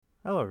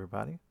Hello,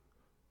 everybody.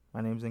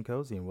 My name is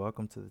Nkosi, and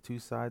welcome to the Two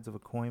Sides of a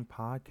Coin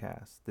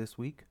podcast. This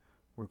week,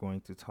 we're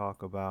going to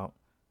talk about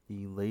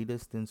the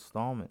latest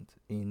installment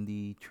in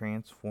the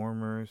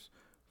Transformers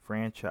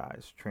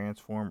franchise,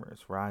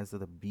 Transformers Rise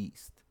of the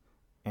Beast.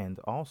 And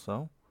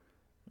also,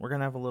 we're going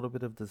to have a little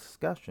bit of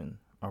discussion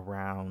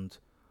around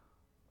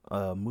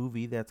a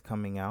movie that's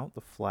coming out,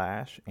 The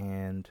Flash,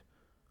 and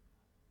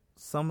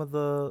some of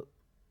the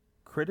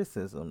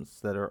criticisms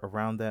that are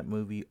around that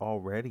movie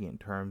already in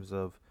terms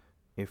of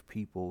if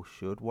people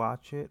should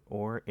watch it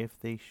or if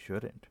they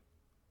shouldn't.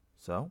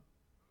 So,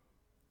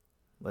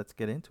 let's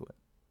get into it.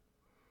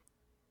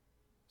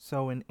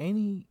 So, in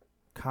any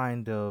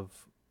kind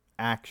of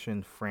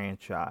action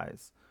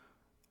franchise,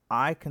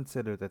 I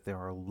consider that there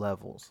are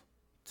levels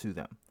to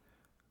them.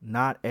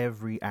 Not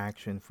every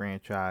action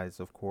franchise,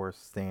 of course,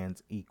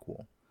 stands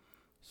equal.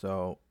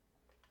 So,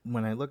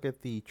 when I look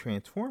at the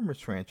Transformers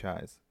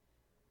franchise,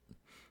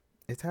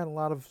 it's had a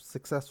lot of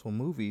successful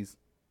movies.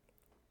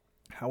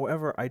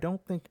 However, I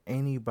don't think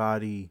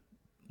anybody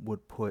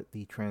would put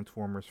the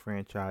Transformers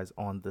franchise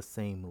on the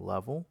same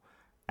level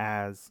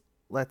as,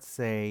 let's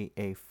say,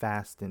 a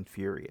Fast and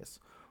Furious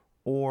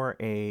or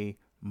a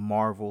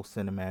Marvel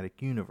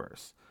Cinematic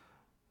Universe.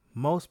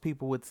 Most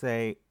people would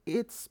say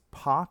it's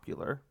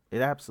popular.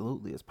 It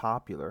absolutely is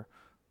popular.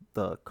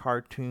 The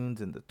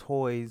cartoons and the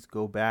toys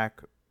go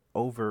back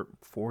over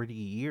 40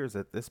 years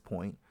at this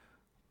point,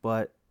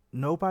 but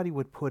nobody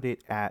would put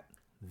it at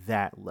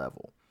that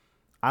level.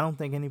 I don't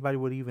think anybody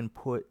would even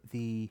put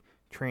the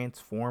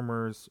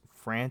Transformers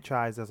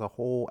franchise as a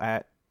whole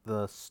at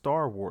the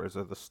Star Wars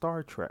or the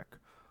Star Trek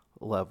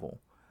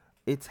level.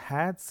 It's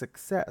had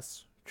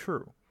success,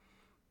 true,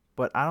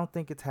 but I don't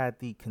think it's had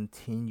the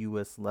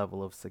continuous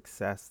level of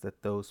success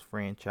that those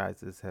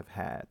franchises have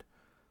had.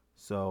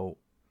 So,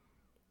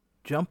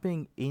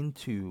 jumping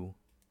into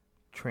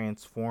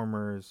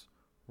Transformers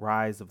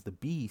Rise of the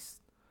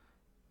Beast,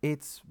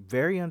 it's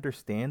very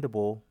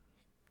understandable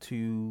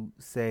to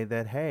say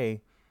that,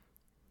 hey,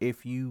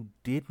 if you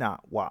did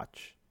not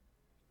watch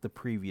the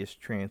previous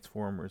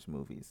Transformers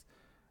movies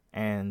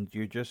and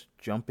you're just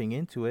jumping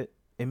into it,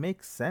 it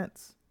makes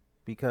sense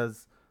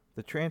because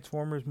the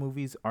Transformers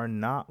movies are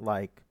not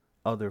like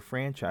other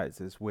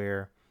franchises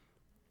where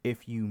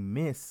if you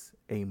miss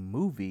a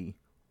movie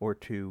or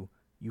two,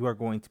 you are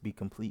going to be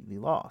completely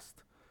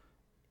lost.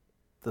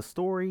 The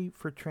story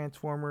for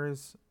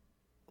Transformers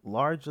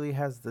largely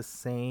has the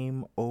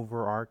same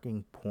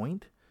overarching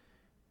point,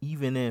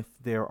 even if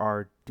there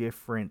are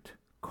different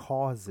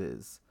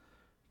causes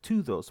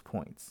to those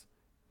points.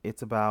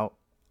 It's about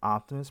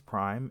Optimus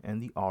Prime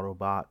and the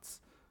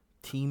Autobots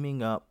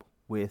teaming up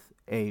with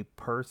a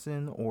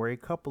person or a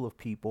couple of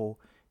people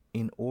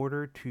in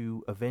order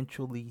to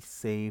eventually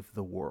save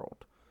the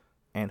world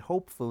and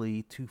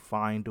hopefully to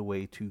find a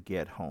way to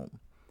get home.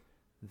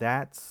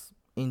 That's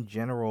in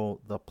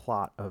general the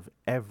plot of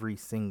every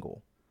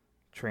single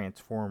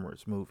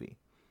Transformers movie.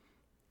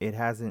 It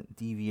hasn't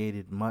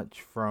deviated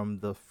much from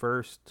the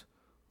first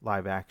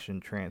live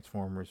action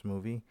Transformers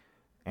movie,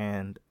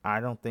 and I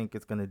don't think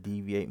it's going to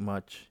deviate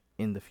much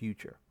in the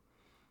future.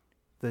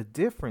 The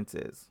difference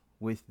is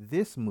with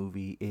this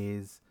movie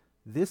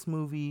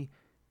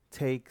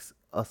takes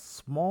a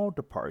small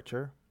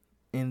departure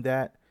in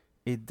that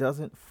it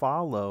doesn't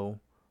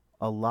follow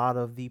a lot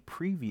of the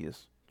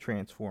previous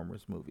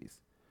Transformers movies.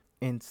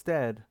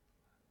 Instead,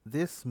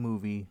 this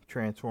movie,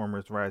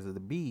 Transformers Rise of the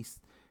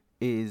Beast,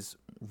 is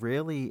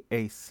really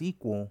a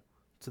sequel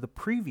to the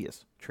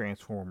previous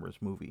Transformers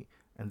movie,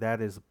 and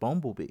that is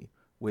Bumblebee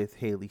with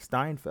Haley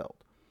Steinfeld.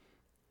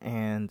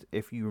 And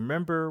if you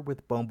remember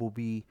with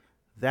Bumblebee,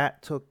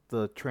 that took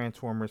the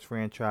Transformers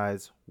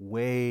franchise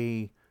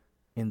way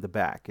in the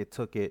back. It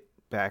took it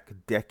back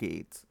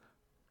decades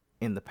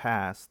in the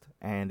past,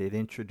 and it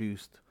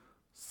introduced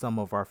some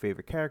of our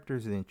favorite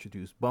characters. It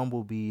introduced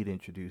Bumblebee, it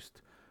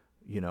introduced,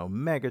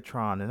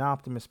 Megatron and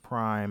Optimus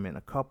Prime and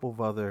a couple of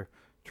other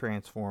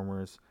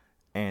Transformers.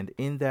 And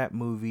in that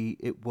movie,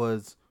 it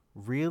was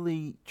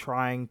really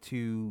trying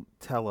to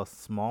tell a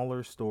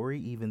smaller story,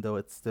 even though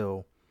it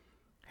still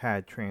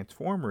had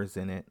Transformers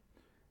in it.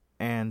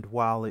 And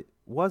while it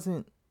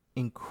wasn't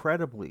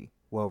incredibly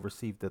well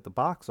received at the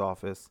box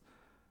office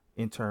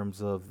in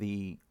terms of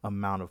the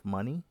amount of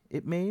money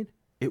it made,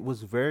 it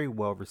was very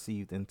well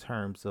received in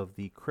terms of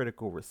the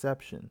critical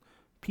reception.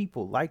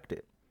 People liked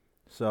it.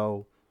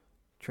 So,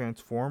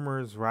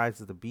 Transformers Rise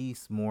of the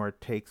Beast more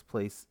takes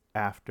place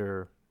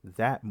after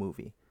that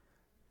movie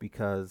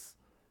because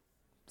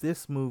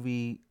this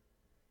movie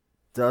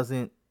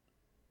doesn't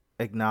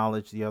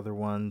acknowledge the other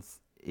ones.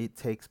 It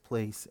takes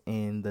place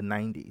in the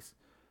 90s.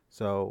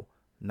 So,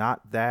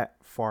 not that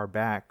far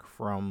back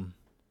from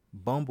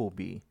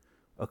Bumblebee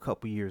a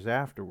couple years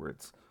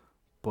afterwards.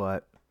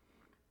 But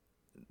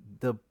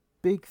the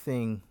big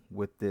thing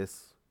with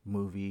this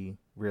movie,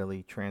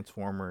 really,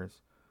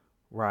 Transformers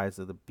Rise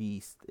of the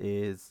Beast,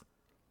 is,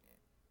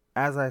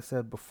 as I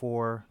said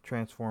before,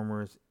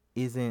 Transformers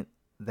isn't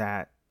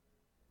that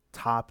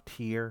top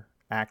tier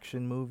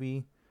action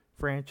movie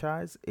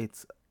franchise.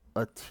 It's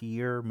a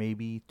tier,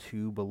 maybe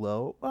two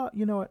below. Well,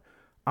 you know what?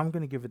 I'm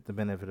going to give it the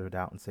benefit of the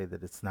doubt and say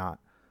that it's not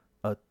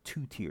a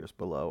two tiers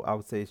below. I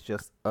would say it's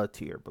just a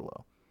tier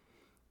below.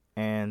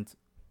 And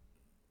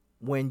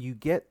when you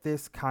get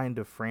this kind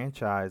of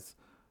franchise,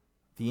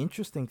 the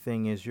interesting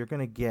thing is you're going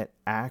to get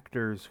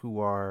actors who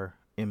are,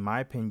 in my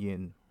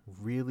opinion,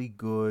 really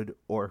good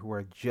or who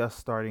are just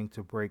starting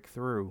to break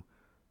through.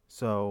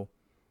 So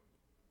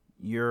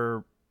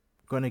you're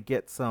going to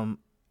get some,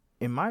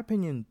 in my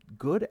opinion,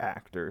 good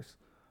actors,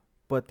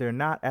 but they're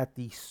not at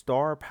the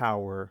star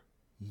power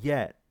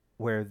yet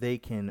where they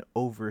can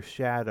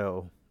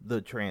overshadow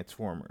the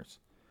Transformers.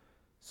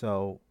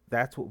 So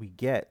that's what we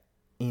get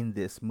in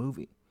this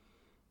movie.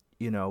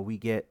 We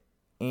get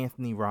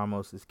Anthony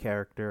Ramos's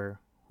character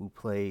who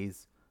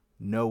plays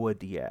Noah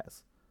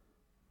Diaz.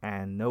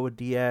 And Noah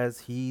Diaz,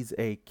 he's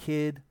a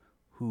kid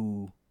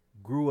who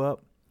grew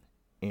up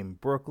in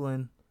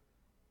Brooklyn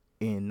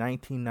in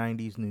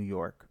 1990s New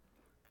York.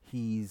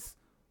 He's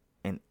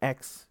an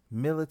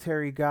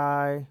ex-military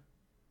guy,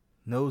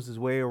 knows his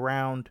way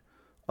around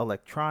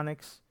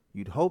electronics.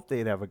 You'd hope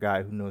they'd have a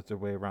guy who knows their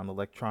way around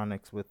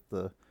electronics with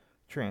the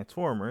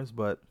Transformers,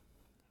 but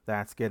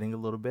that's getting a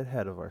little bit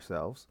ahead of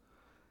ourselves.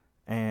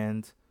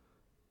 And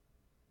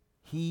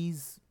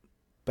he's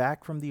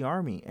back from the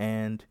army,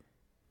 and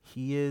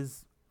he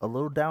is a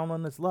little down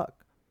on his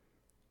luck.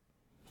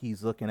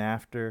 He's looking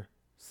after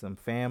some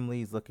family.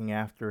 He's looking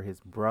after his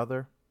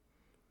brother.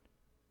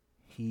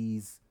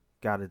 He's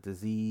got a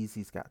disease.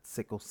 He's got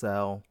sickle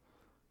cell.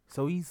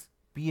 So he's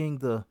being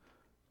the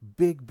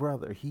big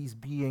brother. He's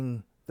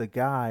being the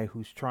guy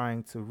who's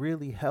trying to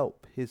really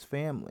help his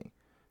family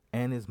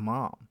and his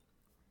mom,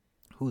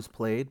 who's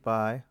played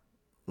by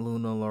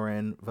Luna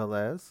Lauren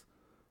Velez,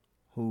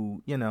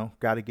 who,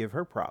 got to give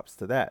her props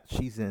to that.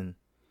 She's in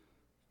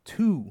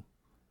two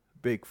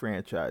big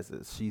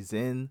franchises. She's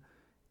in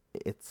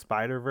It's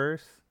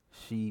Spider-Verse.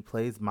 She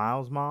plays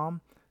Miles'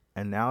 mom,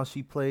 and now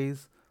she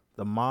plays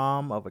the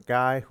mom of a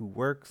guy who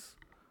works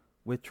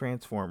with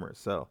Transformers.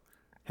 So,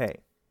 hey,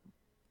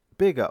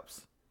 big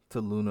ups to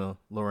Luna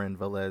Lauren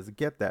Velez.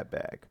 Get that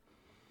bag.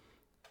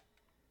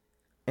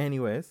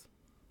 Anyways,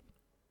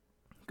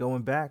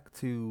 going back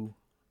to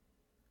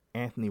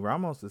Anthony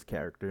Ramos's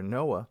character,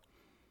 Noah,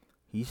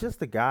 he's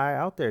just a guy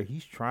out there.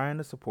 He's trying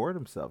to support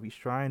himself. He's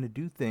trying to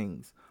do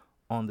things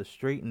on the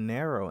straight and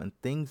narrow, and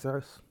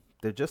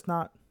they're just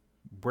not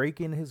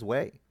breaking his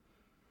way.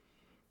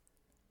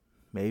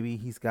 Maybe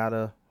he's got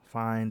to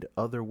find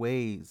other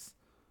ways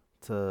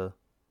to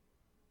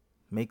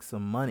make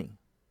some money.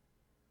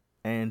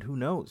 And who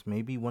knows,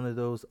 maybe one of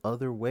those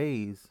other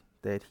ways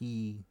that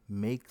he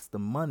makes the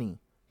money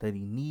that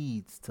he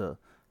needs to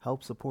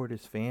help support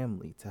his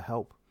family, to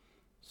help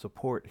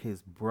support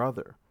his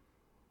brother,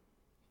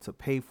 to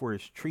pay for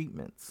his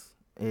treatments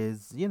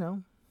is,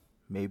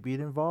 maybe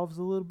it involves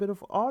a little bit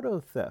of auto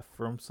theft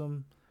from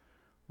some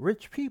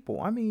rich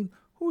people. I mean,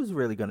 who's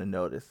really going to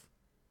notice?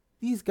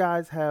 These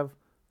guys have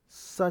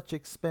such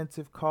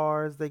expensive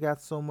cars. They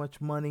got so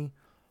much money.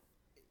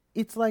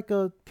 It's like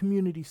a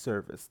community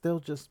service. They'll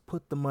just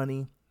put the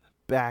money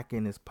back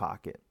in his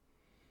pocket.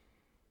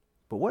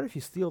 But what if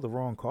you steal the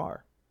wrong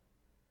car?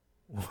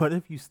 What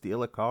if you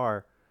steal a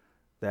car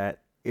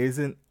that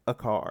isn't a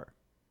car?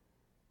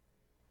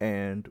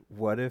 And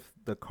what if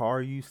the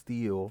car you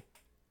steal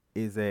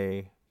is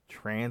a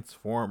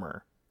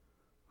Transformer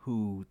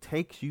who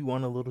takes you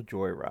on a little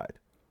joyride?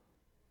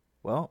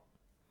 Well,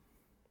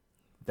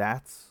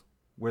 that's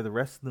where the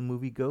rest of the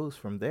movie goes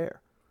from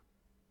there.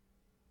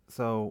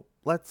 So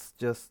let's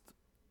just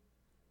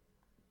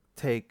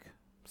take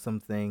some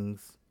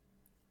things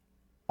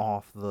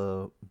off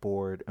the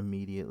board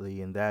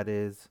immediately, and that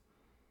is,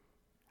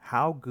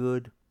 how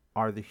good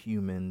are the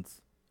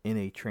humans in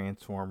a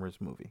Transformers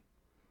movie?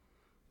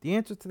 The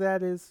answer to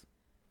that is,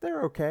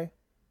 they're okay.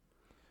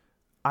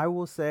 I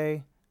will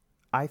say,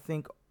 I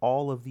think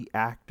all of the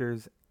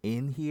actors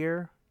in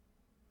here,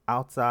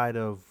 outside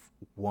of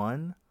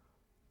one,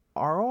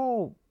 are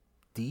all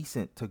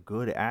decent to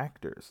good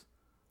actors.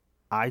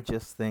 I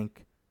just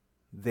think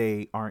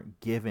they aren't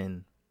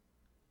given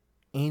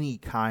any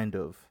kind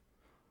of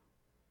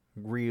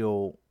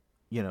real,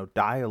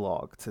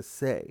 dialogue to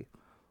say.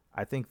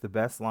 I think the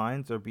best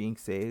lines are being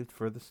saved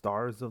for the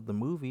stars of the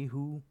movie,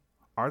 who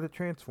are the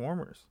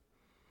Transformers.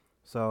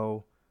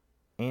 So,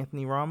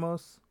 Anthony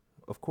Ramos,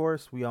 of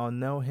course, we all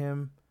know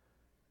him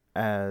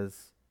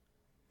as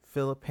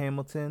Philip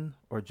Hamilton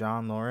or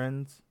John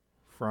Lawrence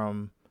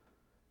from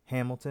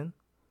Hamilton.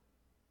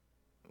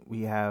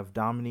 We have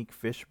Dominique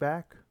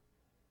Fishback,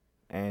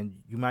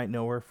 and you might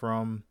know her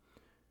from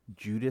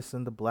Judas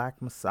and the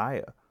Black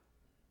Messiah,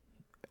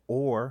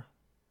 or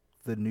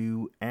the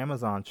new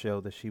Amazon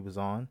show that she was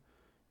on,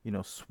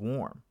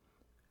 Swarm.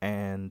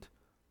 And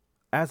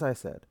as I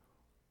said,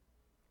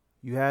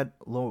 you had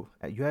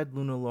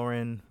Luna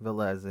Lauren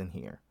Velez in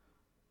here.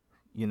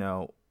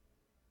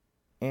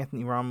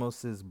 Anthony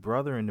Ramos's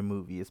brother in the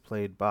movie is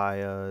played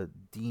by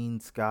Dean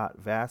Scott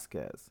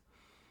Vasquez.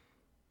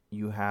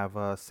 You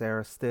have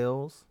Sarah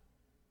Stills.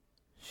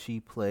 She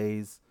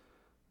plays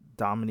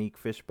Dominique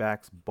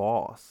Fishback's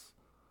boss,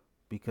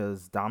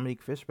 because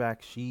Dominique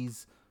Fishback,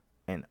 she's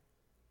an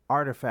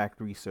artifact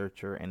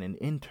researcher and an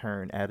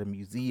intern at a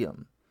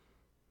museum.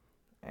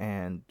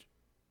 And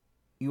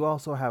you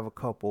also have a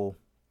couple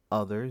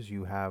others.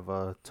 You have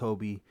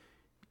Toby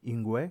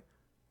Ingwe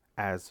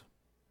as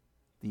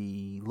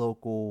the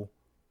local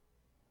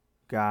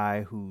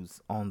guy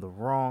who's on the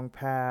wrong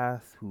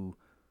path, who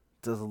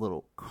does a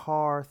little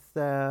car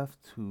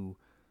theft, who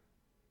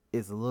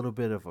is a little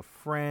bit of a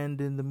friend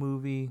in the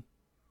movie.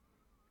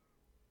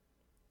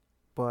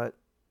 But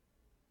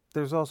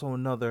there's also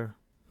another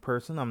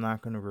person. I'm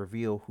not going to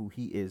reveal who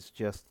he is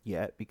just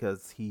yet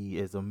because he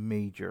is a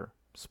major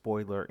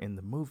spoiler in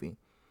the movie.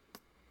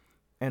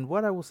 And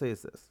what I will say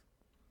is this: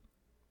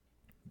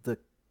 the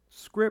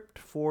script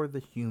for The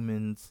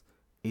Humans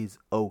is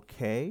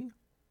okay.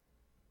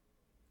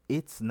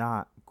 It's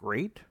not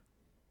great.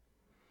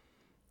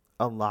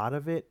 A lot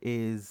of it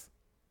is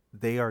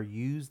they are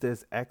used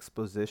as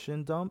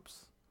exposition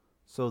dumps,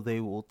 so they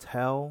will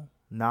tell,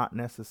 not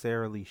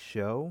necessarily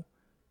show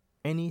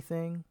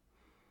anything.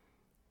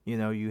 You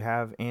know, you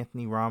have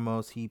Anthony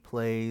Ramos, he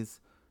plays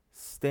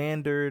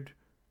standard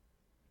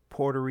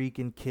Puerto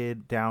Rican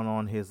kid down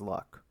on his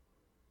luck.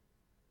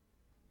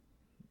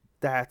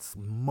 That's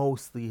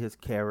mostly his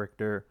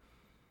character.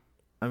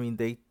 I mean,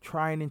 they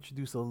try and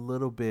introduce a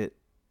little bit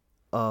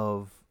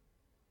of,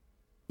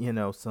 you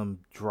know, some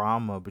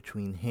drama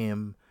between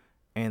him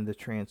and the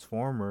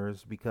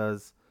Transformers,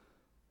 because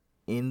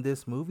in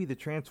this movie, the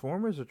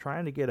Transformers are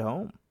trying to get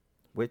home,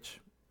 which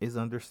is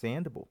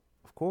understandable,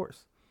 of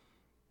course.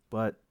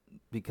 But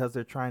because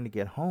they're trying to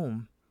get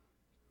home,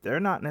 they're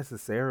not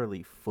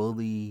necessarily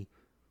fully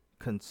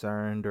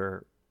concerned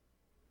or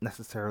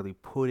necessarily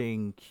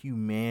putting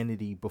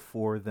humanity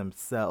before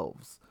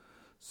themselves.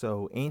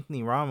 So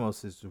Anthony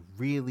Ramos is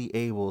really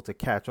able to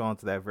catch on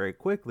to that very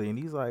quickly. And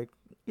he's like,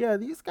 yeah,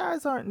 these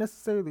guys aren't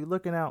necessarily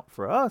looking out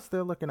for us.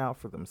 They're looking out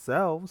for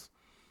themselves,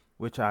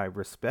 which I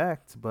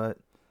respect. But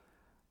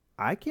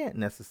I can't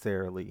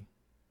necessarily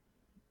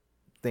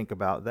think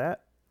about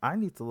that. I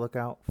need to look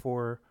out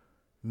for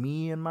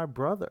me and my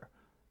brother,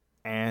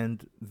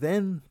 and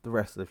then the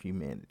rest of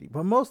humanity.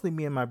 But mostly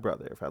me and my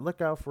brother. If I look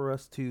out for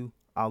us two,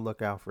 I'll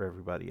look out for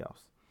everybody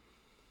else.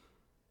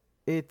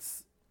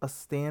 It's a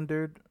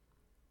standard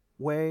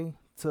way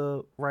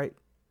to write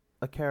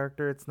a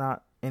character. It's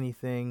not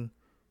anything,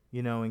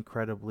 you know,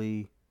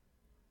 incredibly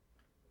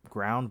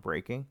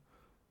groundbreaking.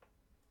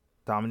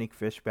 Dominique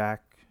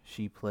Fishback,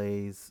 she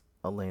plays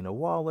Elena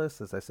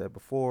Wallace. As I said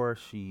before,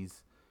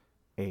 she's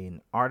an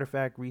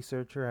artifact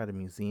researcher at a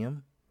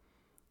museum.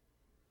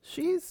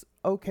 She's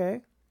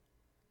okay.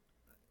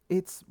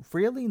 It's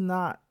really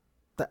not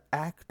the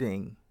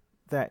acting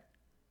that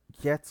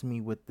gets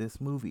me with this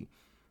movie.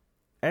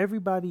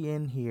 Everybody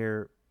in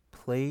here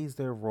plays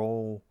their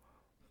role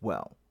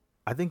well.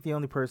 I think the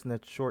only person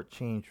that's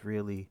shortchanged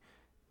really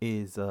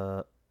is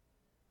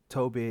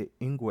Tobe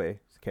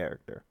Ingwe's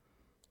character,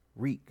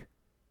 Reek.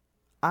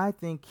 I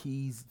think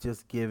he's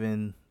just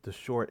given the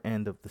short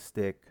end of the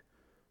stick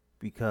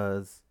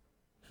because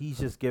he's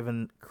just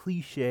given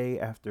cliche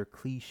after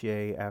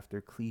cliche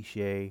after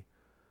cliche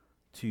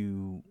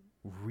to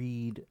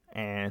read,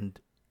 and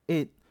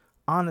it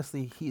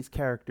honestly, his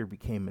character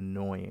became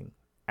annoying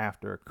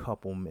after a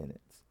couple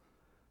minutes.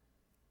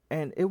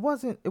 And it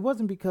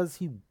wasn't because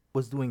he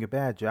was doing a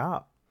bad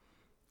job.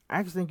 I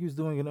actually think he was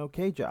doing an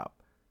okay job.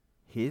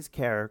 His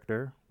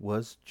character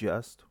was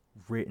just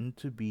written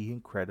to be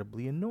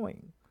incredibly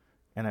annoying,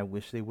 and I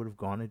wish they would have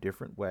gone a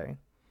different way.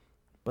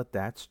 But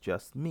that's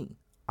just me.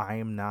 I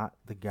am not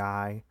the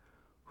guy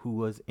who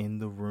was in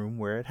the room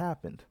where it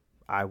happened.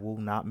 I will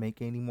not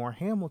make any more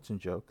Hamilton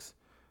jokes.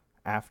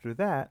 After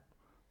that,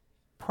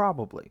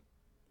 probably.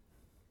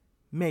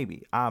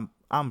 Maybe. I'm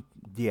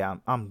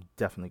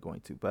definitely going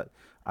to, but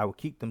I will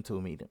keep them to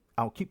a medium.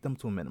 I'll keep them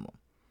to a minimum.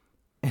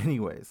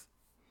 Anyways,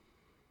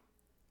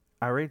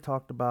 I already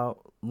talked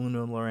about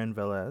Luna Loren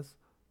Velez.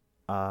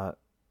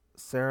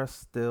 Sarah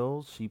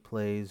Stills, she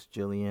plays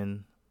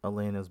Jillian,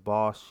 Elena's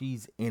boss.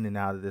 She's in and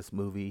out of this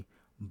movie.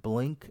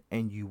 Blink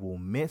and you will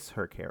miss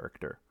her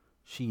character.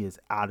 She is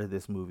out of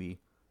this movie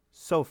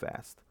so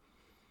fast.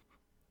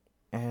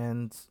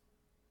 And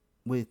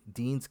with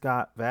Dean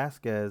Scott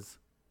Vasquez,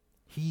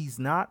 he's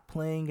not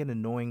playing an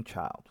annoying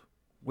child,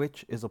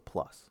 which is a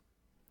plus.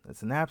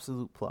 That's an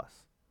absolute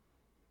plus.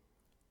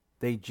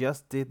 They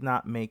just did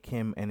not make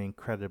him an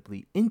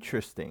incredibly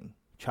interesting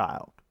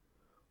child,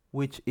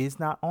 which is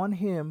not on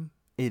him.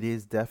 It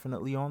is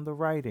definitely on the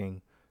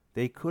writing.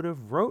 They could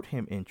have wrote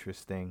him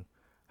interesting.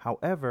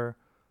 However,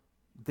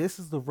 this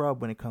is the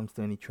rub when it comes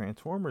to any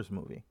Transformers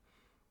movie.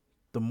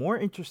 The more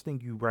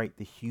interesting you write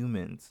the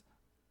humans,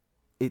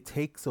 it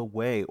takes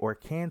away or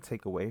can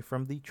take away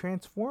from the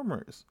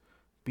Transformers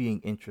being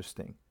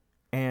interesting.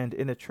 And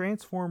in a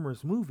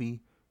Transformers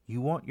movie,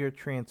 you want your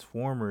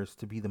Transformers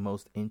to be the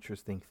most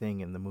interesting thing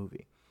in the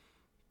movie.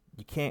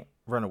 You can't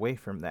run away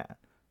from that.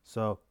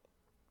 So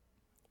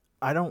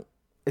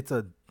it's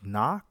a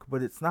knock,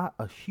 but it's not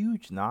a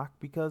huge knock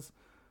because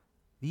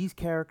these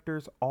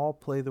characters all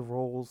play the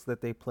roles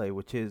that they play,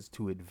 which is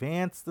to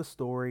advance the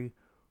story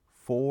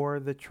for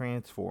the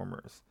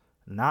Transformers,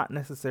 not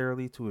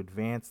necessarily to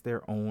advance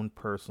their own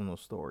personal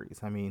stories.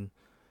 I mean,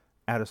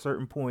 at a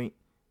certain point,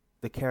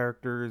 the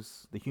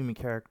human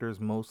characters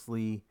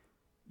mostly,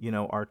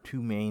 our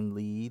two main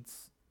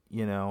leads,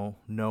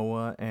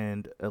 Noah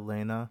and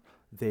Elena,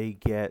 they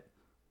get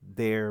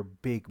their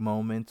big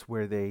moments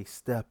where they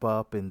step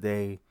up and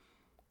they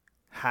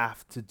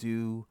have to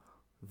do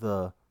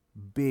the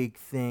big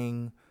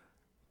thing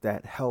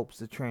that helps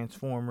the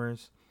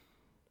Transformers.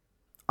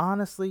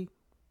 Honestly,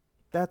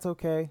 that's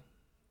okay.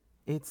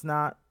 It's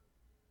not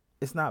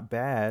it's not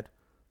bad.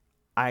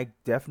 I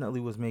definitely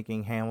was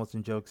making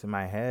Hamilton jokes in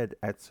my head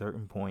at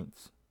certain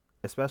points,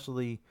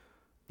 especially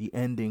the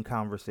ending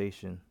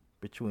conversation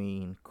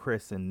between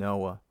Chris and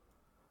Noah.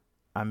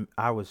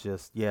 I was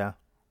just, yeah,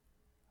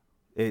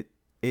 it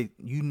it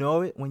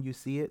when you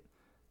see it.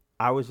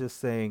 I was just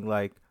saying,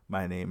 like,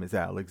 my name is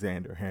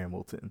Alexander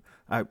Hamilton.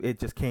 It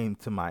just came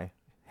to my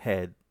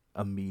head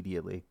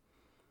immediately.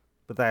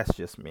 But that's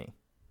just me.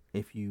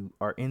 If you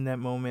are in that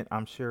moment,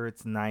 I'm sure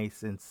it's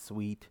nice and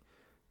sweet.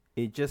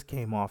 It just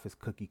came off as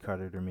cookie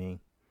cutter to me,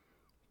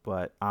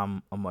 but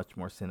I'm a much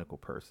more cynical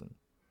person.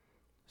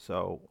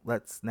 So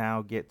let's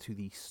now get to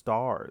the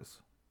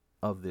stars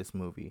of this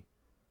movie.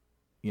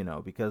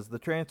 Because the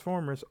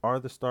Transformers are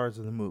the stars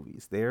of the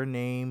movies. Their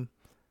name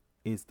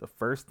is the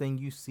first thing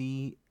you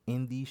see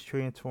in these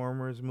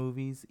Transformers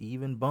movies.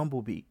 Even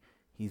Bumblebee,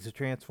 he's a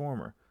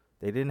Transformer.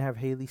 They didn't have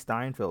Haley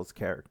Steinfeld's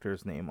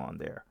character's name on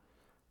there.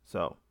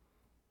 So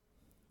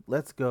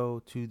let's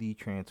go to the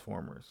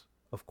Transformers.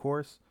 Of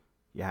course,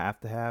 you have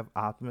to have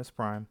Optimus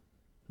Prime.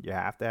 You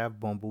have to have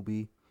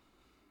Bumblebee.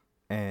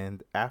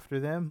 And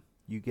after them,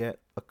 you get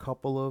a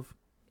couple of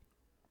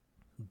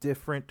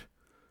different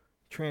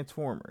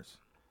Transformers.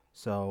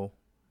 So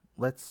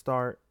let's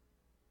start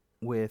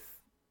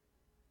with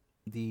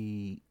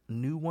the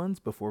new ones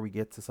before we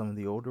get to some of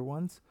the older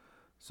ones.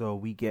 So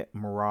we get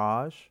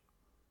Mirage,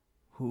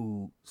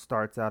 who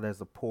starts out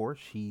as a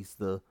Porsche. He's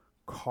the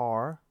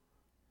car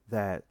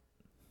that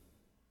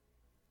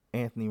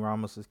Anthony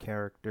Ramos's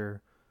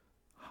character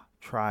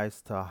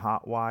tries to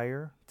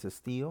hotwire to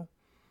steal,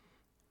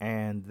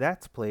 and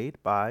that's played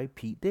by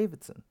Pete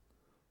Davidson.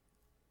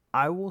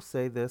 I will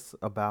say this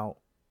about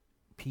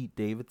Pete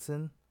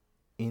Davidson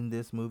in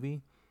this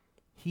movie.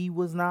 He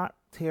was not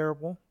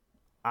terrible.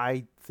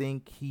 I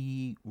think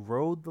he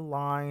rode the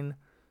line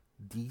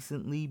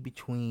decently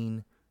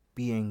between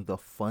being the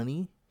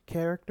funny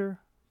character,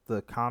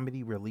 the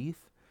comedy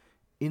relief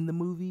in the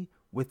movie,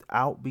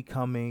 without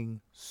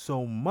becoming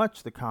so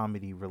much the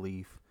comedy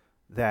relief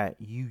that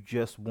you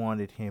just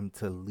wanted him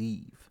to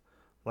leave.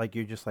 Like,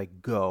 you're just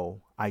like,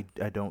 go. I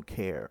don't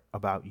care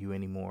about you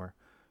anymore.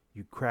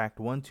 You cracked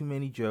one too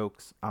many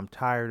jokes. I'm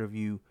tired of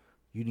you.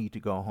 You need to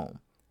go home.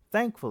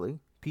 Thankfully,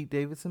 Pete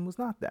Davidson was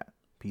not that.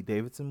 Pete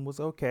Davidson was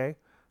okay.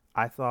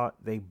 I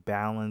thought they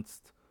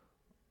balanced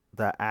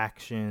the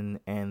action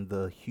and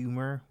the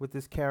humor with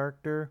this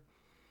character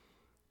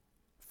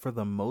for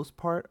the most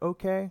part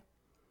okay.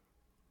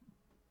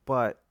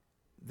 But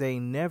they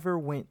never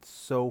went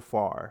so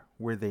far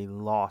where they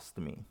lost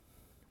me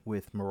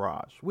with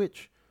Mirage,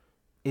 which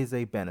is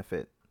a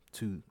benefit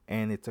to,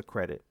 and it's a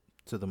credit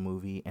to the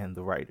movie and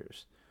the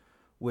writers,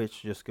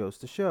 which just goes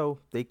to show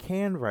they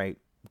can write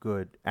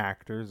good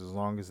actors as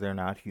long as they're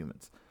not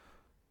humans.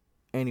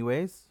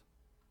 Anyways,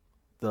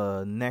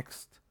 the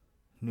next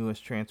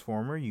newest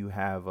Transformer, you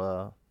have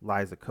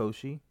Liza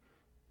Koshy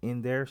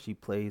in there. She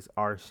plays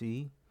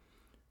RC,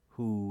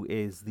 who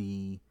is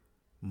the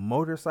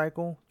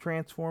motorcycle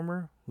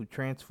Transformer who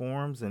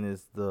transforms and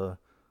is the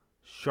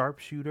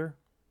sharpshooter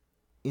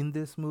in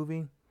this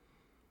movie.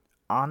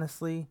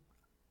 Honestly,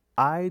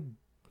 I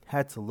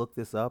had to look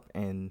this up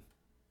and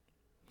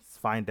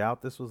find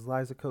out this was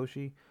Liza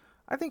Koshy.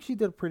 I think she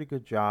did a pretty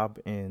good job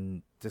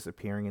in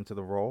disappearing into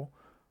the role.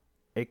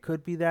 It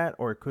could be that,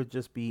 or it could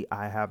just be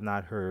I have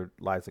not heard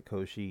Liza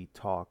Koshy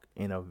talk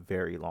in a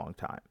very long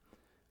time.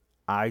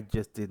 I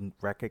just didn't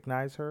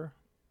recognize her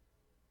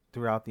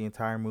throughout the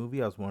entire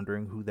movie. I was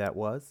wondering who that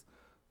was.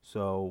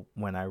 So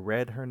when I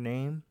read her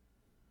name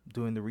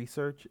doing the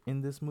research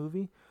in this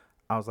movie,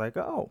 I was like,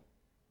 oh,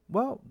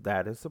 well,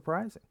 that is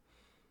surprising.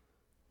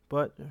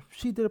 But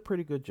she did a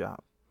pretty good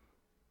job.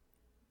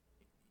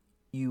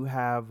 You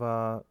have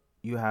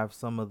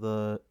some of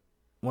the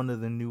one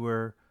of the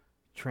newer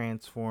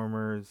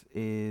Transformers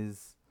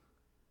is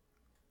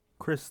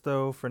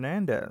Cristo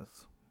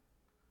Fernandez.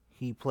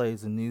 He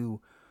plays a new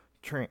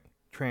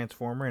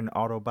Transformer, an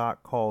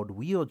Autobot called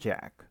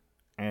Wheeljack,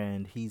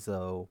 and he's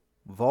a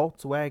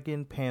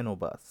Volkswagen panel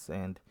bus,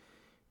 and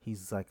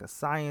he's like a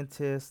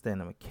scientist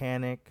and a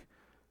mechanic.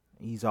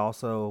 He's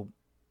also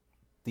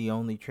the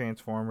only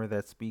Transformer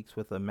that speaks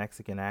with a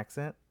Mexican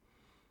accent.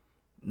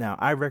 Now,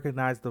 I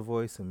recognized the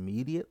voice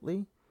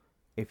immediately.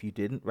 If you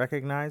didn't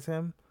recognize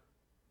him,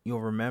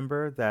 you'll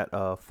remember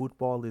that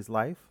Football is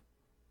Life,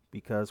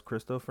 because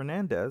Cristo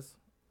Fernandez,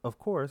 of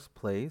course,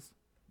 plays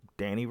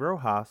Danny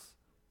Rojas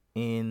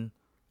in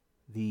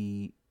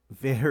the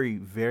very,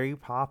 very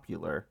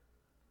popular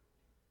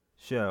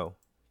show,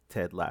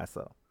 Ted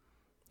Lasso.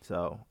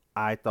 So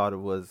I thought it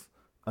was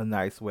a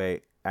nice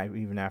way,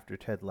 even after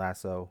Ted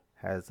Lasso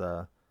has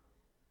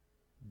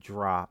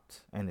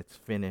dropped and it's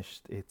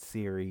finished its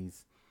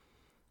series,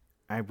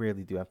 I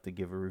really do have to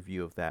give a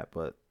review of that,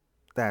 but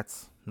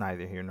that's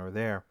neither here nor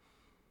there.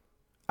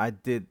 I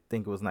did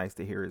think it was nice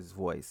to hear his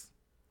voice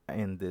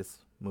in this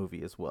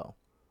movie as well.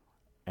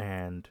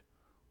 And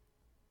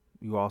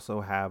you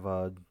also have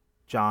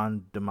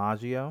John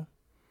DiMaggio.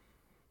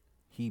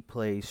 He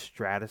plays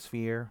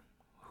Stratosphere,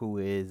 who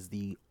is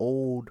the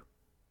old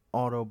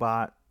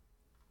Autobot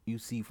you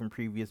see from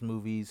previous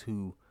movies,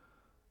 who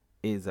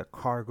is a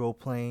cargo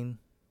plane.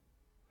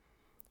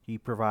 He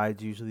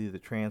provides usually the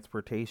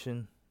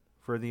transportation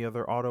for the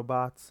other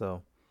Autobots,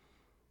 so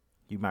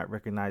you might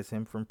recognize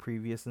him from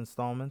previous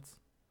installments.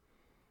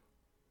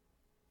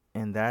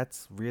 And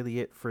that's really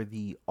it for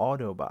the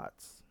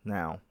Autobots.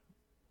 Now,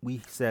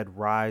 we said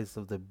Rise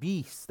of the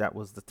Beast. That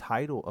was the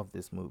title of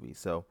this movie.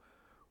 So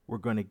we're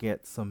going to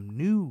get some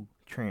new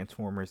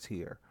Transformers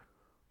here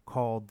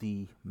called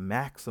the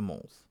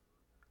Maximals.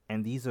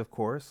 And these, of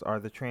course, are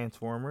the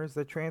Transformers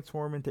that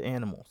transform into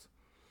animals.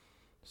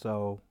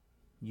 So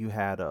you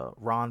had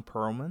Ron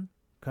Perlman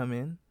come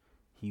in.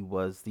 He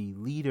was the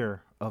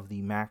leader of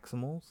the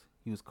Maximals.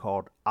 He was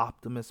called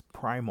Optimus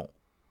Primal.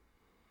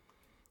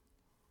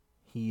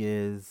 He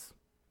is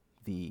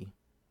the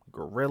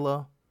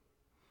gorilla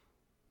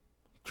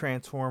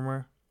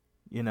transformer,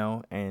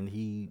 and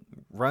he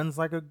runs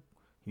like a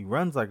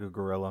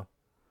gorilla.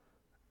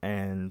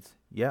 And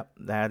yep,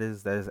 that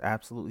is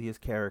absolutely his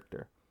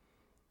character.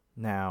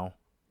 Now,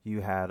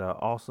 you had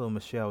also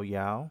Michelle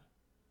Yeoh.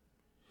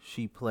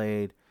 She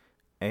played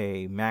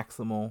a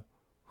Maximal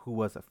who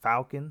was a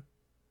Falcon.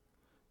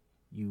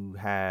 You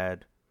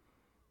had,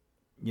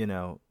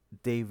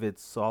 David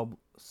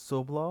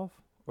Sobolov.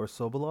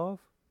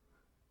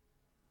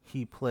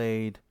 He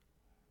played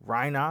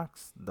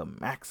Rhinox, the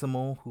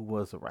Maximal, who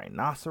was a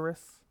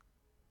rhinoceros.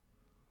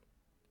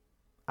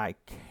 I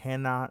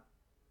cannot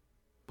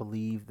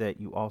believe that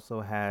you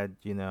also had,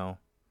 you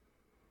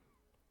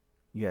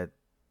had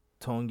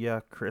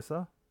Tonya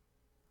Krissa.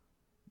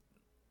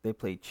 They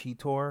played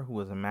Cheetor, who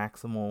was a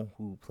Maximal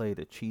who played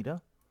a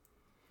cheetah.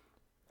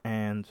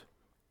 And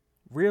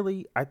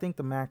really, I think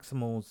the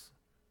Maximals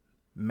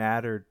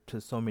mattered to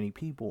so many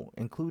people,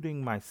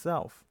 including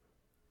myself,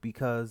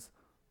 because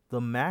the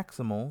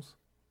Maximals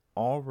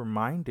all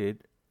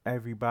reminded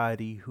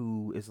everybody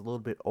who is a little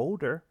bit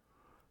older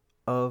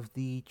of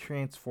the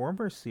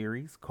Transformers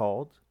series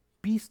called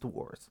Beast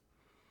Wars,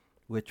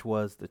 which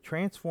was the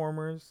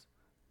Transformers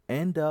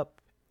end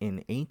up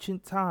in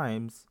ancient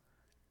times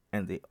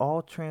and they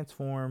all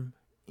transform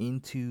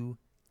into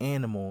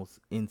animals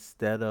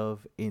instead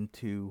of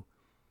into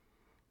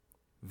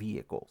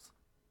vehicles.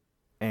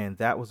 And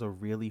that was a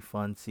really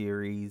fun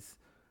series.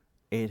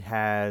 It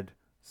had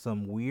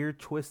some weird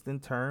twists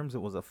and turns.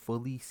 It was a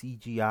fully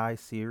CGI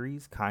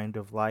series, kind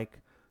of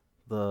like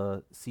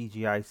the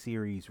CGI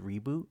series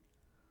reboot.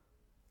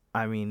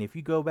 I mean, if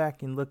you go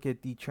back and look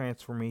at the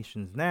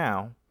transformations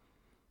now,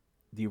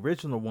 the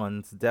original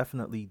ones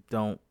definitely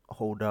don't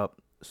hold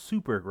up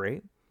super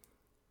great,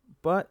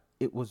 but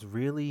it was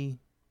really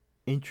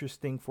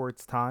interesting for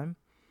its time,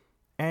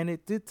 and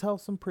it did tell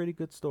some pretty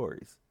good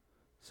stories.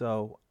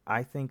 So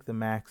I think the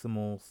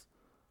Maximals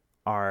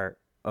are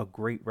a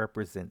great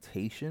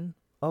representation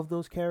of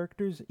those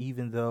characters,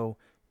 even though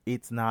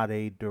it's not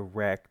a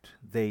direct,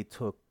 they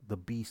took the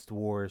Beast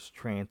Wars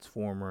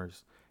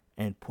Transformers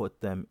and put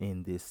them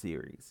in this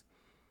series.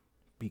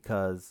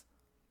 Because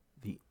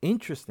the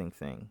interesting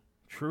thing,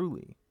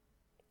 truly,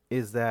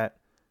 is that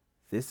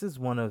this is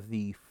one of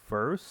the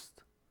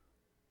first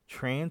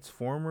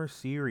Transformer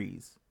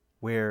series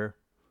where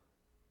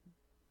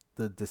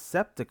the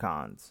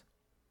Decepticons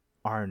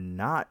are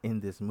not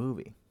in this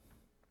movie.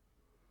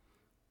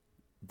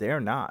 They're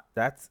not.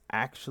 That's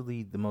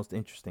actually the most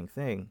interesting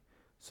thing.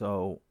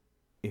 So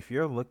if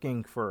you're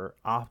looking for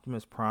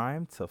Optimus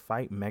Prime to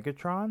fight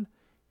Megatron,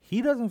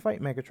 he doesn't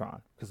fight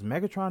Megatron because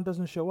Megatron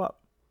doesn't show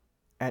up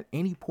at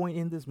any point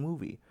in this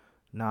movie.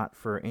 Not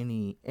for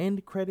any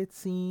end credit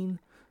scene,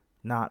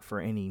 not for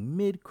any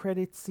mid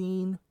credit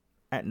scene.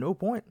 At no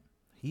point.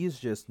 He is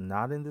just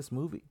not in this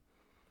movie.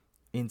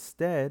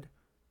 Instead,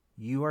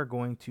 you are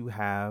going to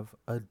have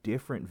a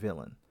different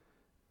villain.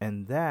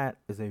 And that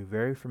is a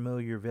very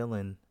familiar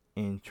villain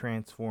in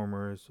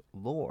Transformers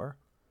lore,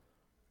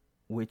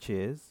 which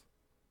is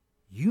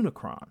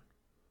Unicron.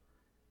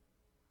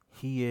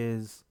 He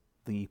is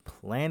the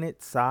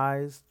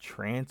planet-sized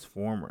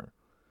Transformer.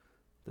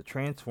 The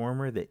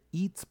Transformer that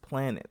eats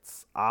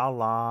planets, a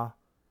la,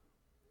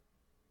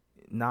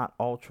 not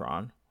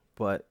Ultron,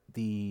 but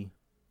the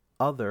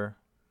other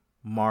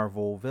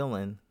Marvel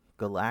villain,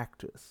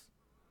 Galactus.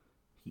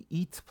 He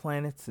eats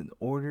planets in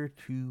order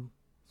to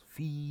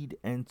feed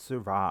and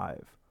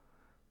survive.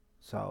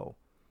 So,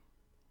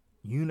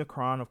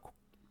 Unicron,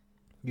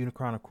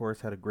 of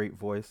course, had a great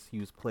voice. He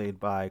was played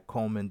by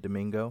Coleman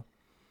Domingo.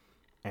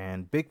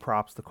 And big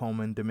props to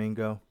Coleman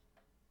Domingo.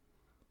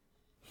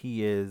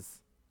 He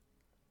is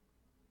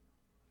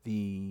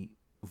the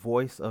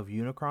voice of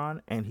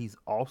Unicron, and he's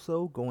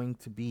also going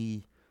to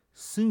be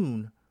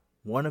soon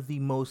one of the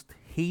most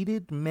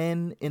hated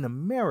men in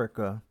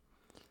America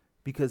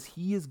because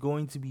he is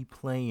going to be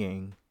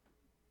playing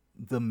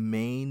the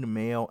main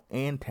male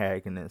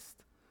antagonist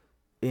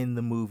in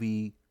the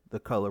movie The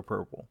Color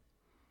Purple.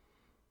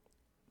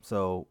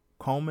 So,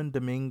 Coleman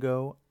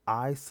Domingo,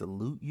 I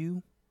salute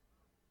you.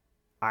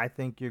 I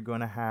think you're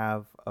going to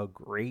have a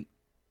great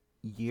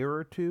year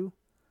or two,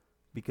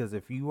 because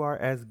if you are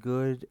as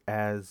good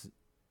as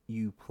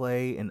you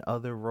play in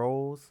other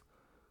roles,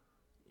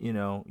 you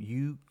know,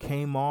 you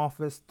came off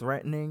as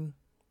threatening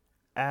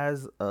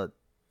as a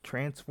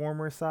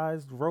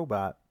Transformer-sized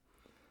robot.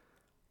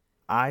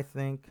 I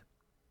think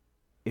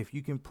if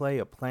you can play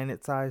a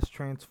planet-sized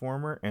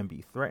Transformer and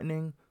be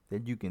threatening,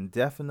 then you can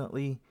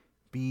definitely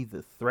be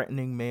the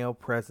threatening male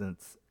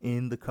presence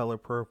in The Color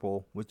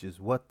Purple, which is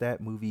what that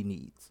movie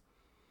needs.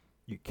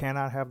 You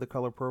cannot have The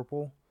Color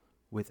Purple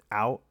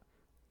without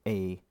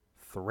a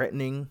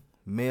threatening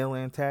male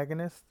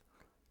antagonist,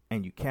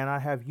 and you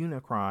cannot have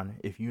Unicron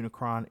if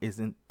Unicron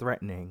isn't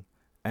threatening,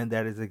 and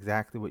that is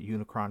exactly what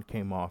Unicron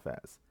came off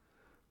as.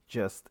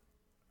 Just,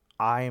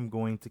 I am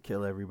going to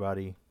kill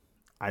everybody.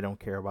 I don't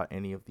care about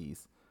any of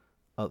these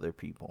other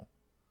people.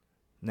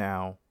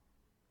 Now,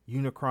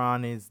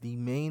 Unicron is the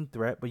main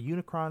threat, but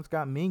Unicron's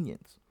got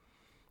minions.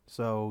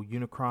 So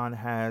Unicron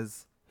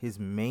has his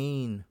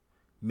main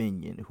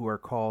minion, who are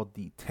called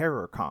the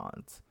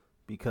Terrorcons,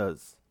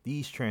 because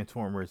these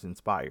Transformers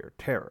inspire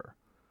terror.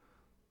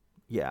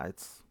 Yeah,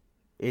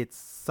 it's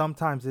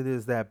sometimes it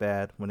is that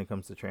bad when it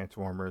comes to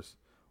Transformers,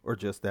 or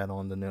just that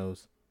on the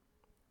nose.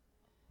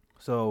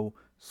 So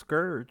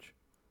Scourge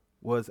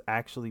was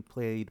actually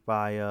played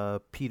by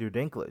Peter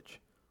Dinklage,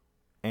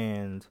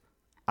 and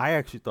I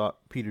actually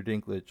thought Peter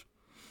Dinklage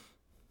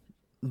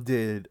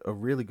did a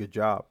really good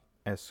job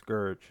as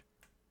Scourge.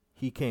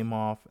 He came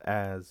off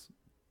as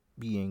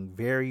being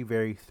very,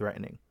 very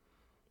threatening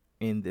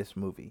in this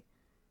movie.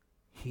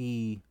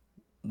 He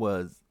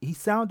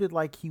sounded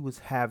like he was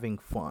having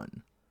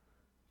fun.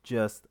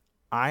 Just,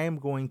 I am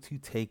going to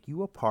take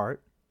you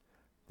apart.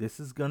 This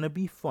is going to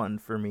be fun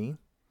for me.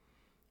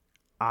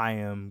 I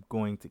am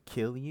going to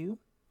kill you.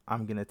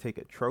 I'm going to take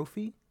a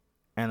trophy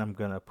and I'm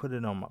going to put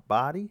it on my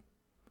body.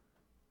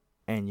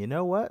 And you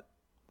know what?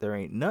 There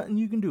ain't nothing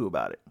you can do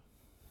about it.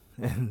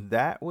 And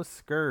that was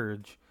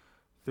Scourge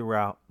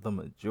throughout the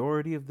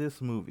majority of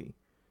this movie.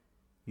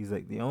 He's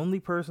like, the only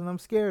person I'm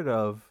scared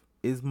of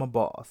is my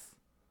boss.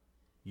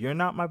 You're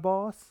not my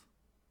boss,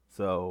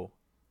 so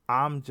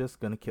I'm just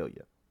going to kill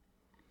you.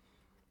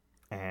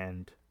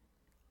 And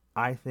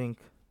I think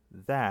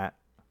that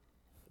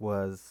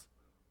was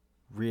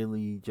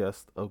really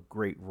just a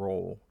great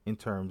role in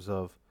terms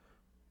of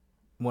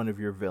one of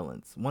your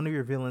villains. One of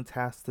your villains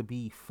has to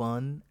be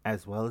fun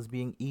as well as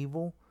being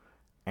evil,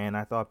 and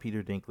I thought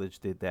Peter Dinklage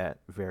did that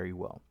very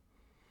well.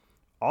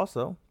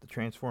 Also, the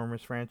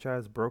Transformers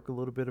franchise broke a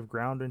little bit of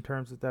ground in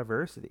terms of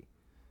diversity,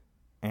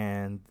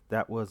 and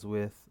that was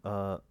with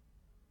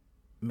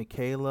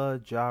Michaela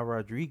Ja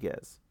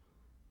Rodriguez,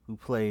 who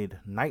played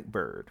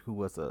Nightbird, who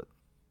was a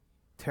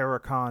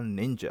Terracon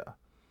ninja.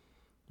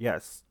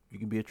 Yes, you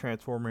can be a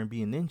Transformer and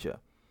be a ninja,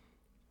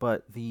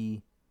 but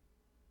the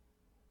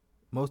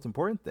most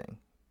important thing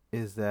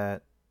is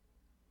that,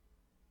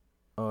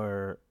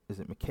 or is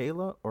it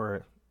Michaela,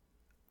 or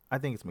I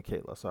think it's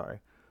Michaela, sorry,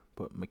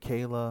 but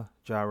Michaela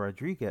Ja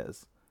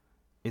Rodriguez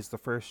is the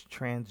first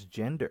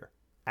transgender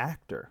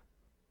actor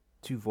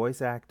to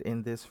voice act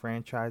in this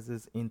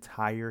franchise's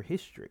entire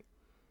history.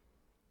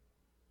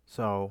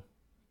 So,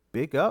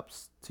 big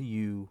ups to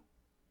you,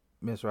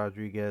 Miss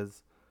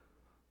Rodriguez.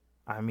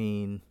 I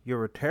mean,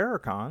 you're a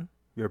Terracon,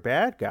 you're a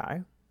bad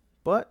guy,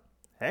 but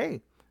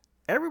hey,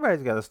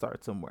 everybody's got to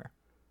start somewhere.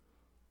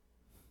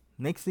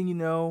 Next thing you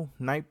know,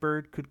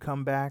 Nightbird could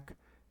come back,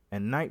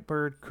 and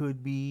Nightbird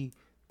could be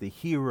the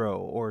hero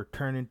or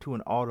turn into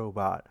an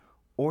Autobot,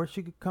 or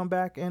she could come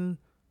back and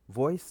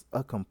voice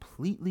a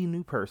completely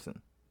new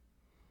person.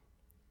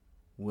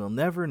 We'll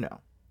never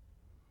know.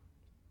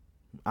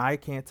 I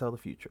can't tell the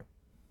future.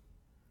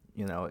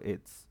 You know,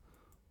 it's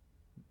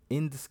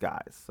in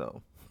disguise,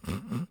 so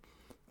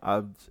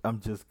I'm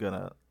just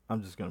gonna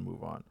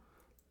move on.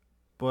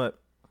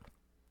 But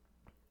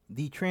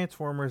the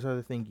Transformers are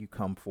the thing you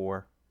come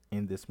for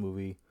in this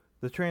movie.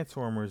 The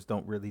Transformers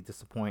don't really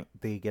disappoint.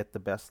 They get the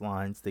best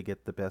lines. They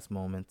get the best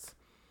moments.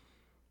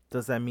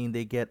 Does that mean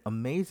they get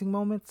amazing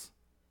moments?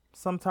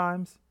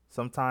 Sometimes.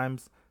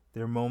 Sometimes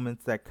there are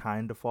moments that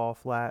kind of fall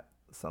flat.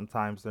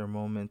 Sometimes there are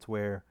moments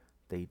where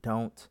they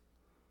don't.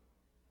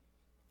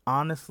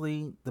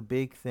 Honestly, the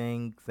big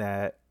thing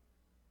that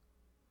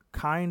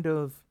kind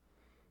of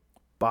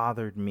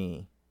bothered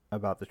me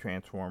about the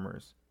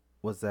Transformers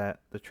was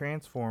that the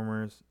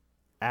Transformers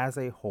as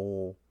a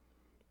whole,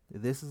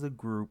 this is a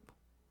group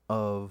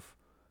of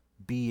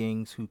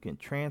beings who can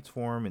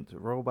transform into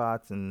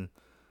robots, and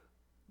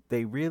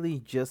they really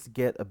just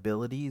get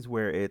abilities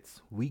where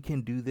it's, we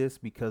can do this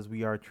because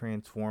we are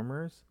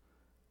Transformers,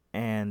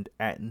 and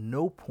at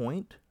no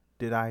point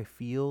did I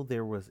feel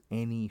there was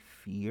any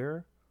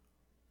fear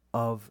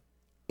of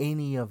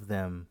any of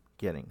them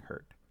getting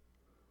hurt.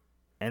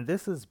 And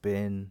this has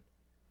been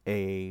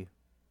a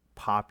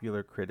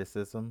popular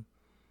criticism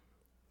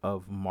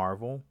of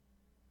Marvel,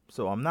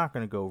 so I'm not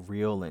going to go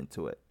real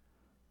into it.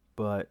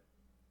 But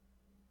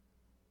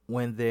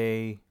when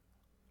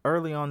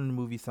early on in the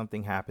movie,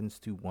 something happens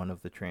to one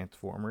of the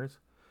Transformers.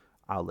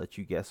 I'll let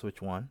you guess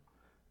which one.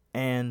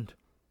 And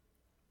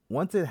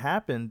once it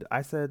happened,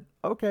 I said,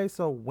 okay,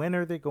 so when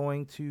are they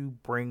going to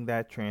bring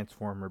that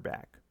Transformer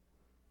back?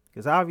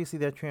 Because obviously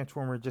that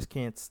Transformer just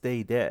can't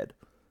stay dead.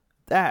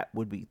 That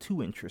would be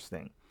too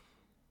interesting.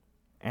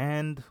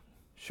 And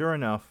sure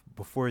enough,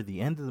 before the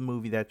end of the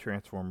movie, that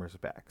Transformer's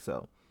back.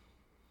 So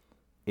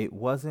it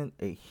wasn't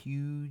a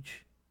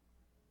huge,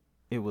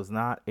 it was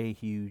not a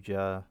huge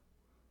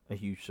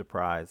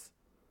surprise.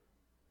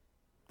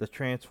 The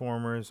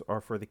Transformers are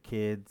for the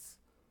kids.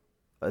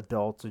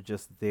 Adults are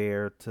just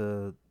there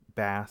to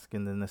bask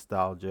in the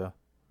nostalgia.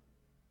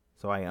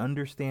 So I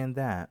understand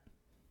that.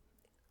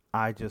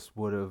 I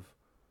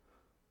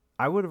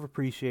would have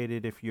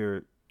appreciated if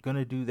you're going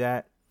to do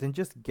that, then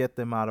just get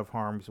them out of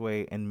harm's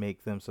way and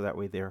make them so that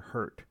way they're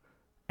hurt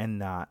and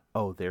not,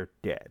 oh, they're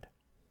dead.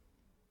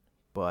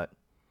 But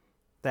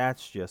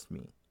that's just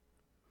me.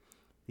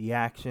 The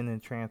action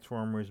in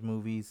Transformers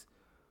movies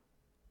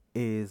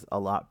is a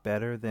lot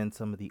better than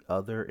some of the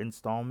other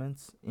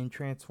installments in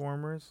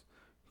Transformers.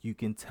 You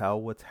can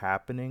tell what's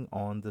happening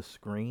on the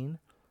screen.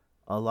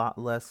 A lot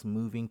less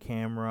moving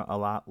camera, a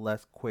lot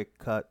less quick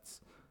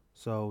cuts.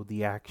 So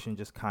the action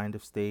just kind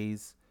of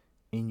stays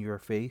in your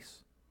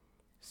face.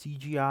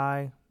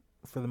 CGI,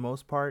 for the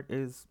most part,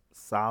 is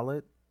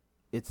solid.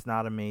 It's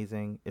not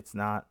amazing. It's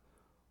not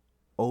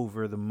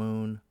over the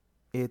moon.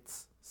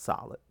 It's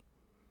solid.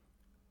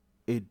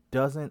 It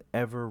doesn't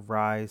ever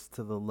rise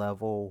to the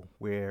level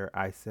where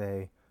I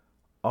say,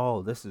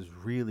 oh, this is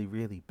really,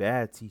 really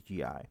bad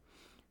CGI.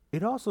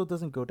 It also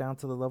doesn't go down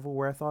to the level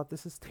where I thought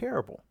this is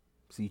terrible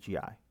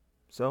CGI.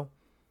 So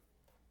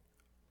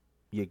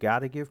you got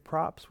to give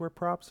props where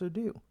props are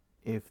due.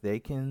 If they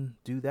can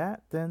do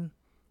that, then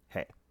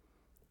hey,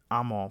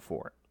 I'm all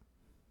for it.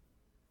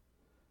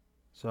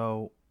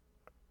 So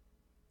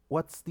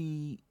what's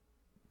the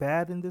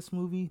bad in this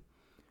movie?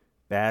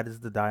 Bad is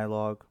the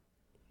dialogue.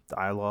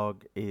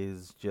 Dialogue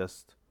is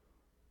just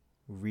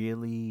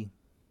really,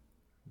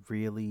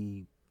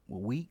 really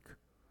weak.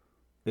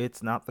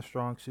 It's not the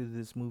strong suit of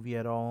this movie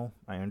at all.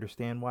 I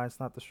understand why it's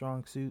not the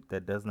strong suit.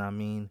 That does not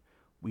mean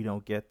we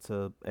don't get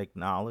to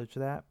acknowledge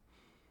that.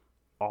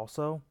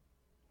 Also,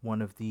 one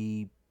of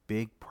the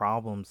big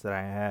problems that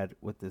I had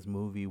with this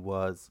movie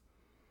was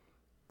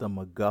the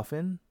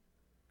MacGuffin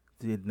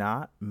did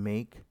not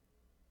make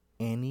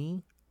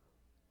any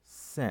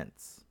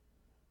sense.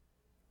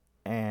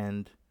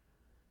 And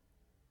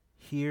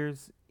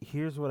here's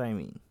what I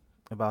mean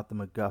about the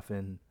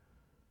MacGuffin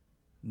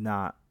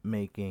not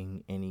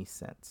making any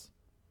sense.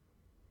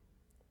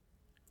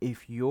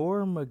 If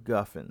your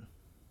MacGuffin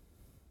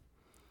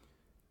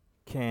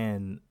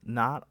can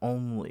not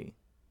only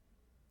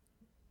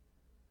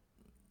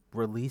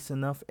release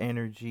enough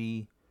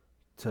energy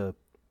to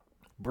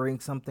bring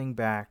something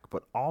back,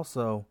 but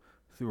also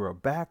through a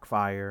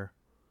backfire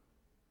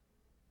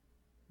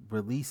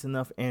release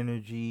enough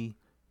energy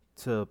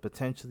to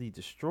potentially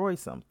destroy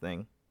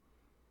something,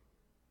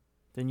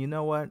 then you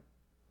know what?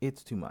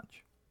 It's too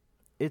much.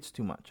 It's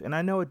too much. And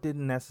I know it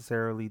didn't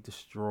necessarily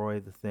destroy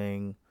the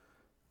thing.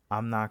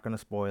 I'm not going to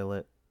spoil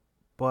it.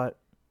 But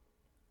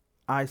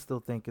I still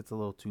think it's a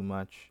little too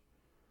much.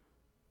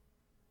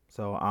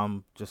 So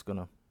I'm just going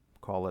to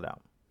call it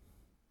out.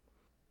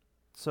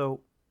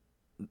 So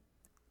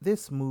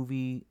this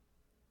movie,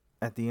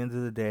 at the end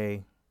of the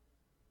day,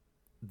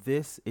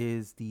 this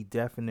is the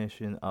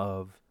definition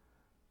of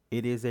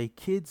it is a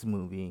kid's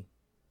movie.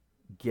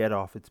 Get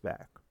off its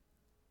back.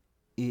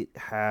 It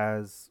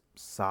has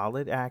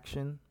solid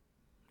action,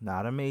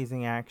 not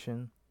amazing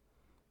action.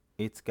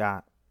 It's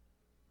got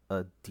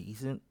a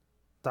decent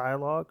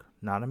dialogue,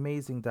 not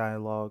amazing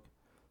dialogue.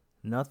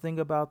 Nothing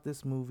about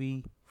this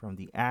movie, from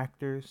the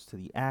actors to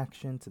the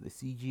action to the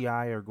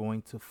CGI, are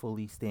going to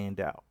fully stand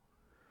out.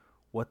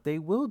 What they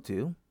will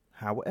do,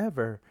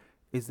 however,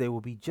 is they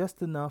will be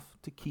just enough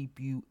to keep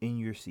you in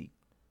your seat.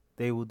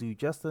 They will do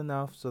just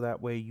enough so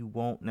that way you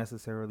won't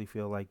necessarily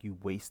feel like you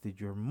wasted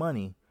your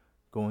money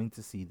going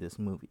to see this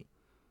movie.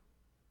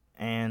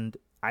 And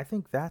I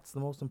think that's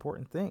the most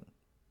important thing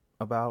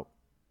about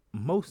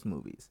most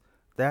movies.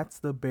 That's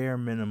the bare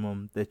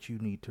minimum that you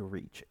need to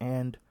reach.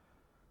 And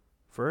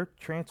for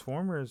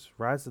Transformers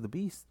Rise of the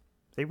Beast,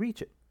 they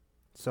reach it.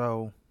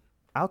 So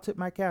I'll tip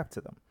my cap to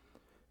them.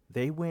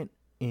 They went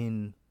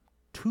in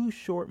 2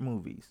 short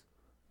movies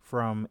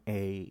from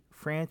a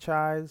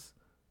franchise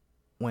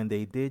when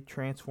they did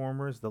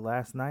Transformers The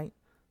Last Night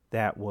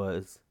that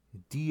was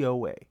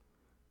DOA.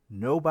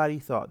 Nobody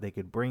thought they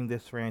could bring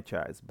this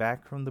franchise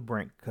back from the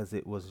brink because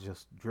it was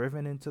just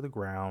driven into the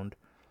ground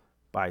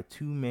by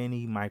too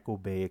many Michael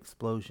Bay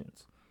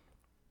explosions.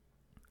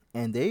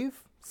 And they've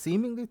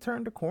seemingly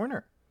turned a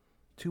corner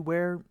to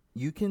where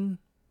you can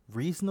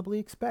reasonably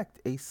expect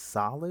a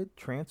solid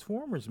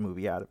Transformers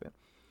movie out of it.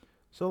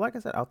 So, like I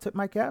said, I'll tip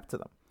my cap to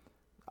them.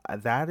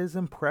 That is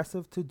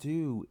impressive to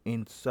do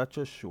in such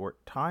a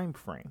short time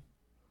frame.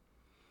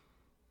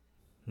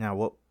 Now,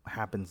 what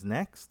happens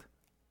next?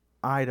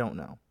 I don't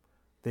know.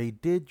 They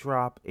did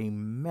drop a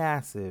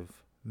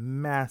massive,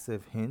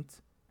 massive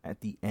hint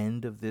at the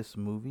end of this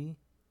movie.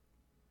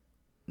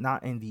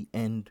 Not in the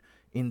end,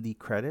 in the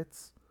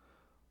credits,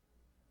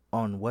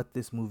 on what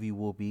this movie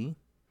will be.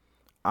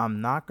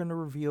 I'm not going to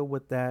reveal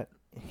what that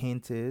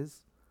hint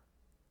is.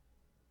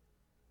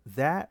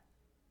 That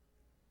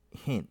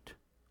hint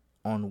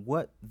on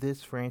what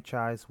this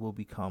franchise will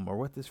become, or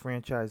what this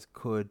franchise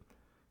could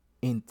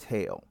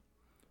entail,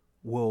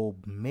 will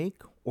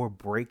make or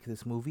break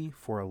this movie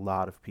for a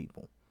lot of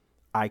people.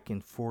 I can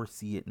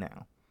foresee it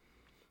now.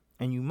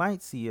 And you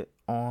might see it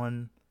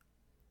on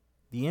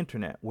the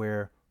internet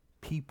where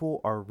people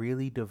are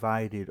really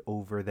divided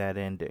over that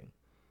ending.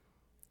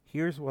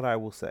 Here's what I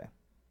will say.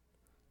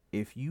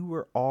 If you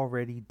were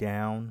already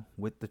down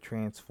with the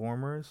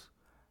Transformers,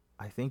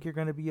 I think you're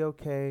going to be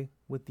okay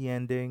with the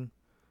ending.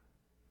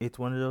 It's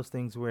one of those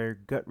things where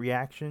gut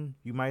reaction,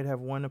 you might have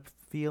one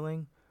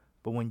feeling,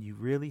 but when you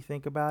really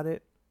think about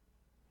it,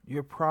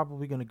 you're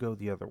probably going to go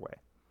the other way.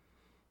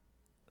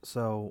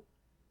 So,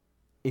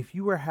 if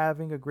you were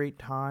having a great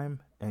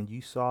time and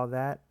you saw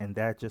that and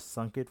that just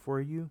sunk it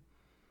for you,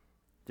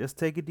 just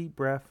take a deep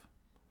breath,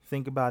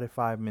 think about it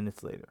 5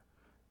 minutes later,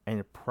 and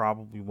it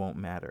probably won't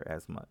matter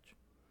as much.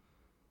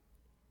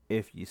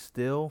 If you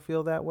still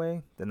feel that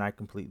way, then I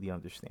completely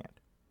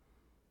understand.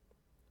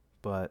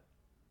 But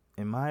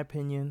in my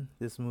opinion,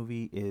 this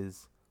movie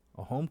is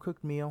a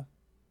home-cooked meal.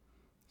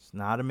 It's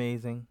not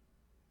amazing.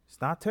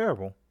 It's not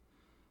terrible.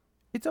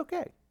 It's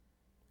okay.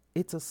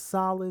 It's a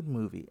solid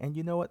movie. And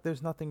you know what?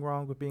 There's nothing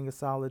wrong with being a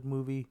solid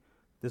movie.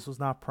 This was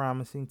not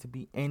promising to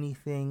be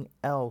anything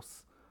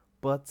else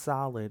but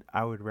solid.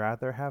 I would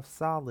rather have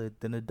solid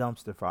than a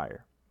dumpster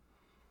fire.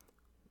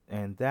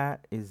 And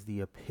that is the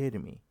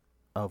epitome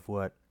of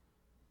what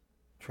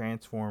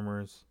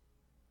Transformers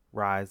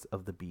Rise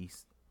of the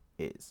Beast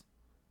is.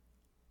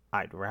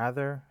 I'd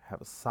rather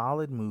have a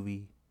solid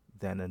movie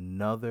than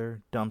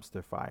another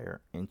dumpster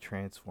fire in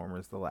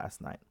Transformers The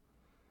Last Night.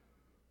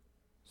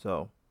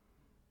 So,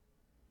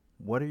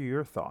 what are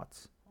your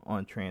thoughts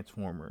on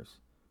Transformers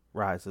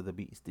Rise of the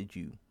Beast? Did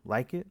you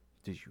like it?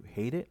 Did you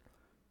hate it?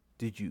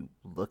 Did you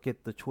look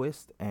at the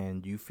twist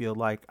and you feel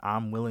like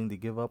I'm willing to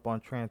give up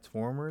on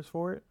Transformers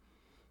for it?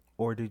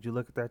 Or did you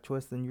look at that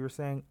twist and you were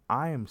saying,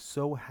 I am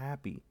so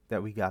happy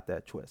that we got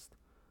that twist?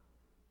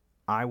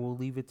 I will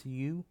leave it to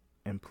you.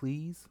 And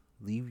please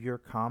leave your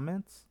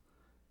comments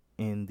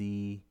in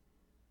the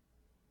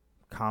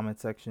comment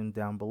section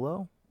down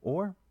below,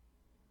 or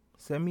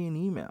send me an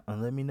email and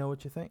let me know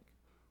what you think.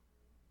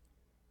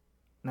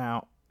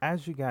 Now,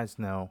 as you guys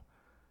know,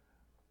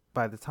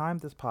 by the time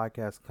this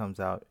podcast comes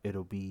out,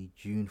 it'll be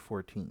June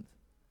 14th.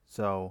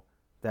 So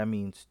that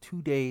means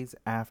 2 days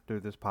after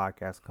this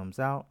podcast comes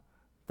out,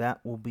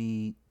 that will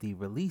be the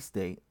release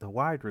date, the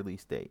wide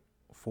release date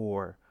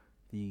for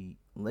the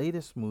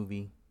latest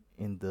movie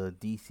in the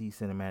DC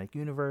Cinematic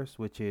Universe,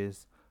 which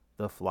is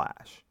The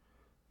Flash.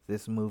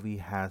 This movie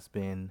has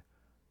been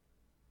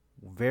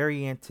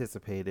very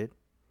anticipated,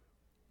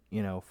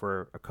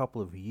 for a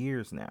couple of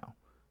years now.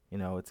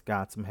 It's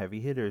got some heavy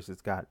hitters.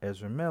 It's got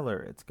Ezra Miller.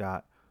 It's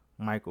got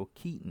Michael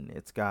Keaton.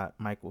 It's got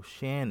Michael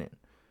Shannon.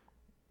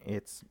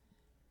 It's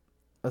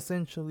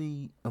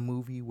essentially a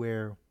movie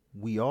where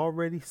we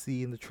already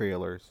see in the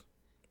trailers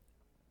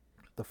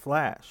the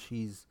Flash.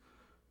 He's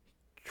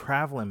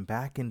traveling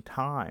back in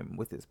time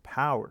with his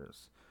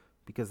powers,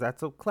 because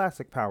that's a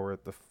classic power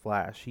of the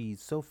Flash. He's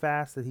so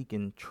fast that he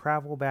can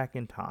travel back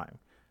in time,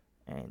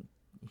 and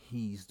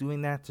he's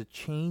doing that to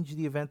change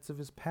the events of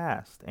his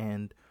past.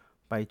 And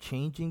by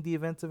changing the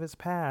events of his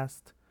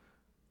past,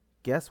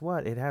 guess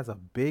what? It has a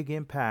big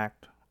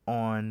impact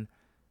on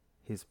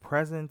his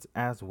present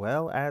as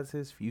well as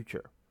his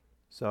future.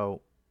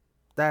 So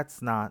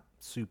that's not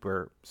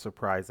super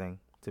surprising,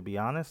 to be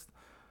honest.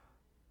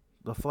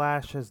 The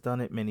Flash has done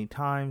it many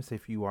times.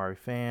 If you are a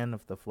fan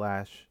of the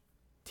Flash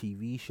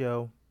TV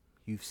show,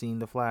 you've seen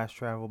the Flash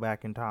travel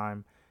back in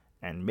time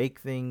and make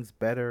things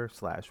better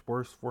 /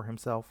 worse for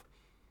himself.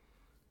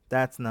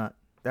 That's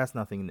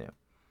nothing new.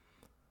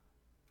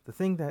 The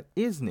thing that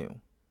is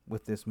new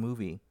with this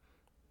movie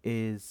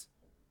is,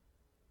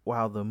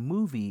 while the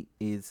movie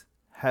is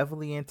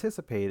heavily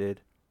anticipated,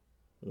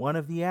 one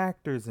of the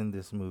actors in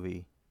this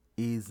movie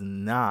is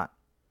not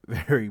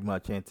very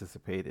much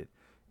anticipated.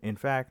 In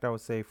fact, I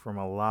would say from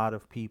a lot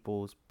of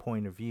people's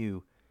point of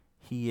view,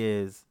 he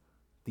is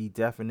the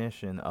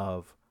definition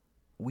of,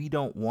 we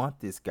don't want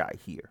this guy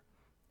here.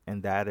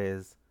 And that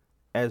is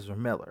Ezra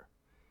Miller.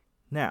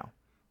 Now,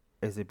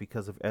 is it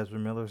because of Ezra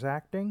Miller's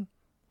acting?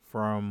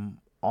 From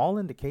all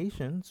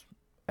indications,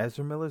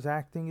 Ezra Miller's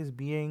acting is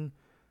being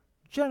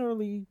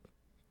generally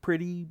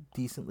pretty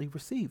decently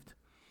received.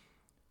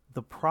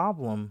 The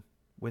problem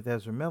with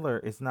Ezra Miller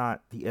is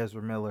not the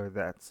Ezra Miller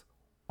that's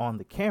on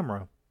the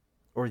camera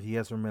or the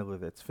Ezra Miller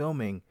that's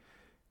filming.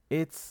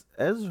 It's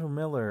Ezra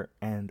Miller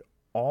and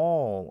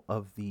all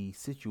of the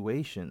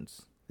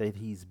situations that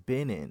he's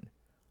been in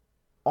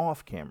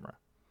off camera.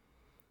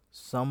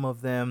 Some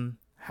of them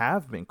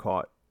have been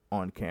caught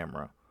on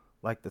camera,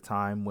 like the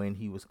time when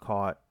he was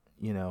caught,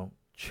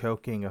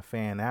 choking a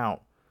fan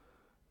out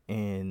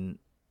in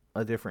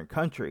a different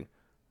country,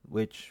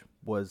 which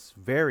was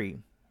very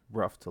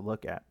rough to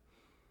look at.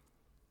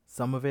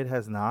 Some of it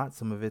has not.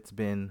 Some of it's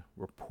been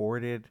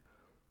reported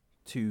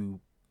to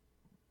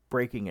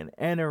breaking and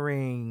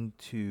entering,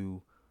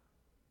 to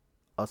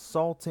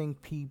assaulting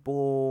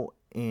people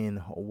in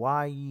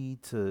Hawaii,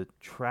 to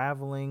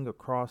traveling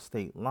across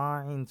state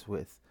lines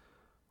with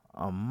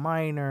a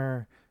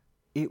minor.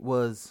 It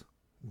was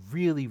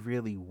really,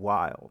 really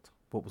wild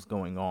what was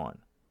going on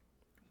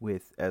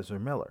with Ezra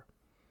Miller.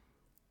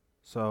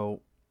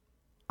 So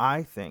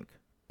I think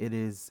it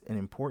is an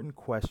important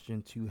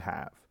question to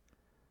have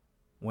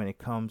when it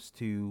comes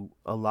to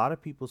a lot of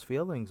people's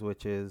feelings,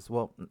 which is,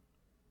 well,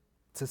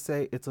 to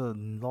say it's a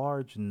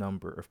large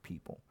number of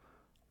people.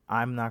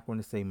 I'm not going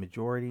to say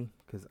majority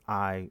because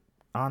I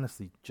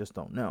honestly just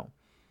don't know.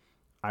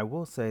 I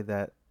will say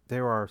that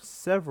there are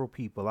several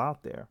people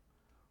out there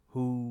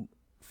who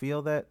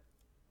feel that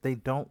they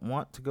don't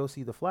want to go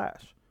see The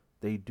Flash.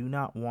 They do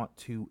not want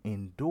to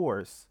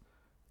endorse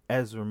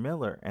Ezra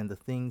Miller and the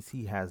things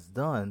he has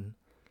done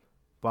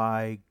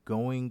by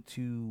going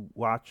to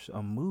watch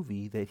a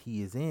movie that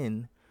he is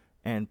in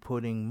and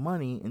putting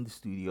money in the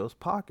studio's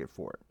pocket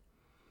for it.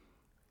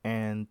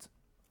 And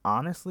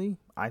honestly,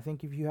 I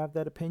think if you have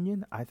that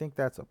opinion, I think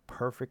that's a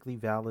perfectly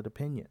valid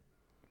opinion.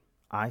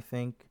 I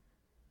think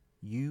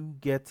you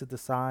get to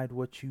decide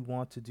what you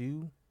want to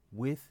do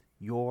with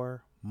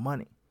your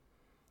money.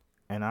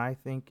 And I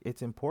think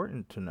it's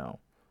important to know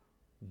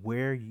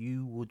where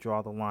you will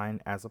draw the line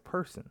as a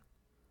person.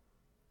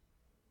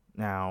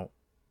 Now,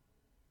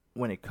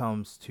 when it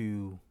comes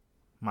to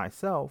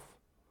myself,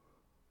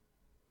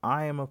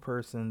 I am a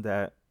person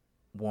that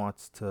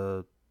wants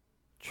to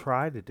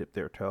try to dip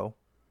their toe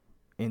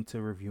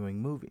into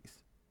reviewing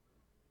movies.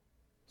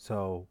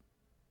 So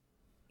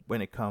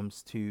when it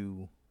comes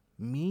to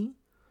me,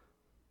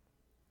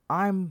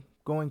 I'm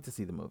going to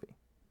see the movie.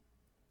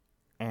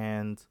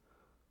 And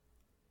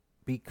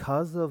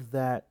because of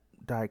that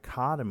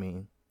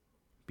dichotomy,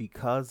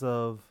 because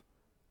of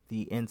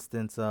the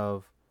instance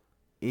of,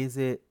 is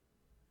it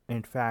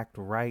in fact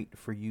right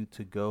for you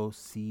to go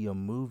see a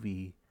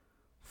movie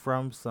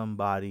from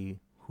somebody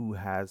who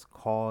has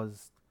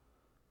caused,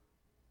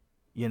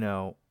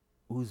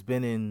 who's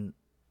been in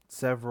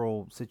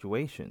several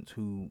situations,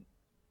 who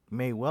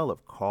may well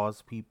have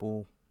caused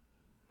people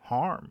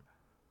harm?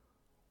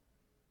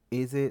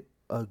 Is it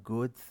a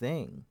good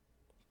thing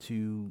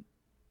to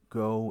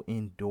go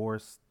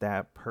endorse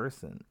that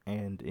person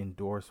and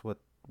endorse what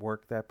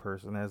work that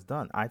person has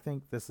done? I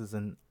think this is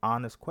an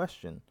honest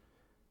question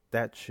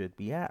that should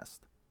be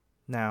asked.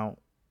 Now,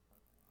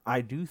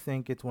 I do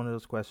think it's one of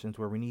those questions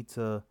where we need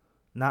to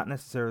not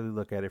necessarily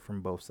look at it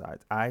from both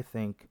sides. I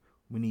think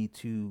we need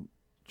to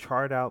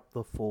chart out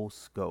the full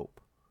scope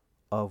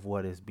of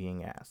what is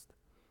being asked.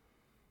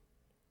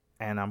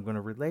 And I'm going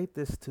to relate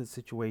this to the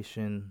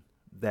situation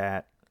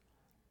that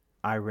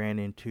I ran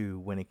into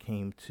when it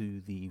came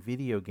to the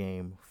video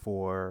game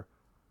for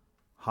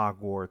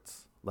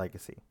Hogwarts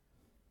Legacy.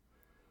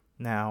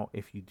 Now,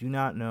 if you do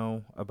not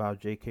know about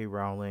J.K.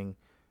 Rowling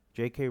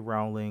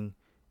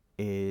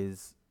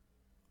is,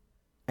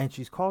 and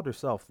she's called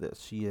herself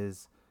this, she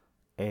is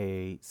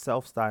a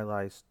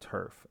self-stylized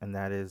TERF, and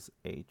that is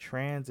a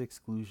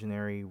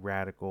trans-exclusionary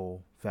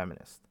radical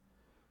feminist.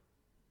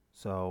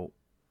 So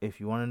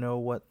if you want to know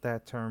what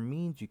that term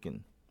means, you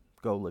can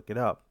go look it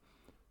up.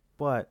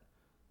 But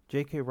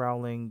J.K.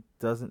 Rowling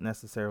doesn't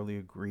necessarily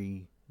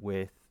agree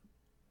with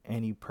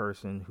any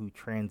person who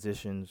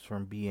transitions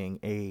from being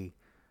a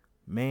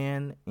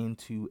man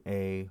into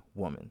a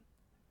woman.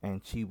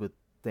 And she would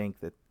think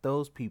that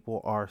those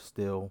people are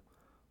still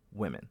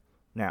women.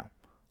 Now,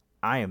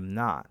 I am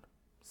not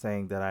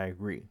saying that I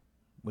agree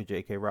with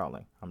J.K.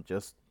 Rowling. I'm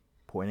just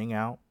pointing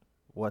out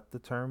what the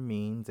term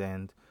means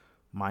and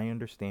my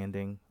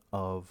understanding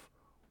of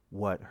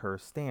what her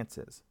stance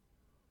is.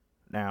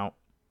 Now,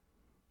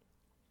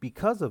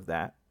 because of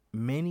that,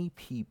 many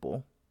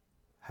people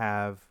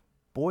have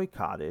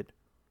boycotted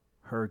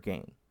her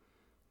game.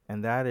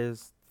 And that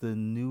is the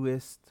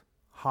newest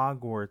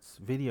Hogwarts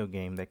video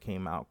game that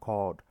came out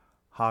called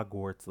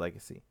Hogwarts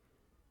Legacy.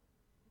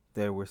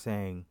 They were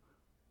saying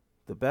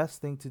the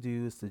best thing to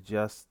do is to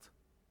just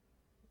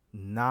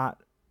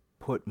not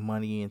put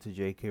money into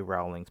J.K.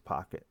 Rowling's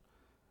pocket.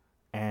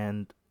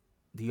 And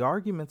the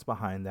arguments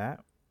behind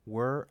that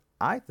were,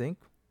 I think,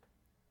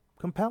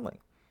 compelling.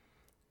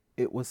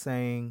 It was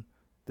saying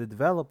the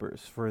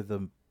developers for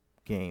the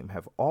game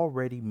have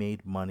already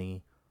made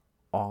money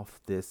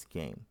off this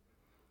game.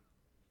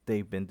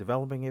 They've been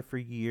developing it for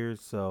years,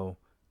 so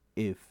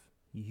if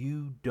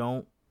you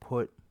don't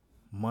put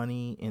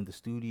money in the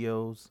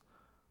studio's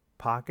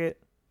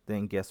pocket,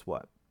 then guess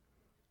what?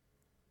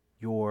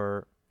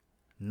 You're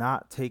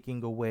not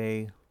taking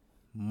away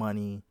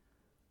money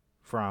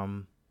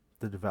from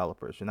the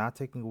developers. You're not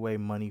taking away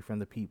money from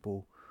the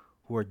people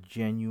who are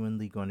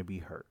genuinely going to be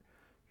hurt.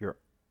 You're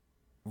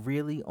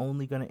really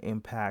only going to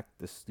impact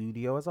the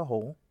studio as a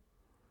whole,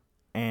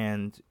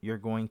 and you're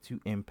going to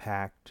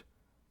impact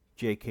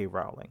J.K.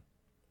 Rowling.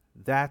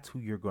 That's who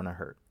you're going to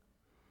hurt.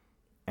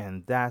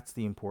 And that's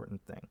the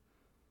important thing.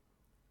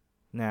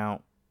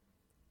 Now,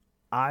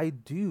 I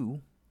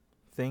do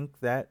think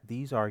that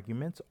these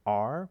arguments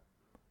are,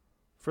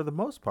 for the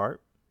most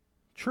part,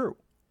 true,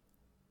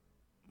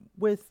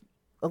 with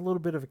a little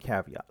bit of a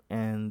caveat.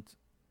 And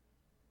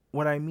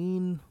what I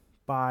mean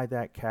by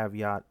that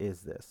caveat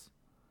is this.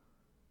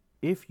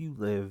 If you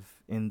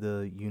live in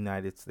the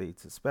United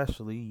States,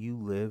 especially, you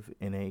live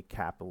in a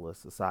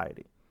capitalist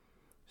society.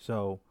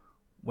 So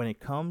when it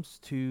comes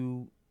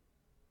to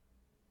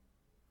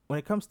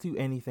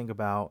anything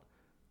about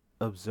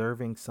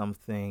observing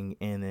something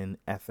in an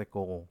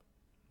ethical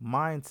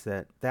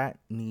mindset, that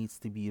needs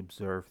to be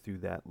observed through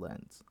that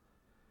lens.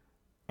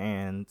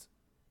 And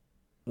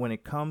when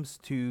it comes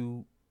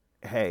to,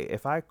 hey,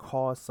 if I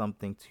cause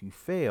something to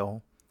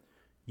fail,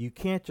 you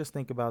can't just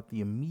think about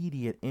the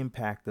immediate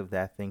impact of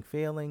that thing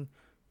failing.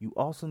 You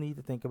also need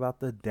to think about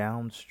the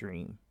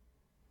downstream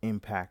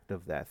impact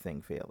of that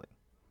thing failing.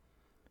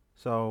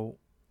 So,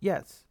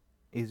 yes,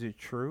 is it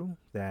true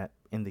that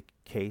in the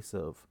case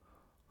of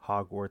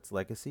Hogwarts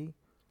Legacy,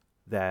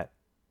 that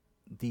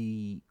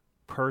the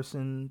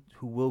person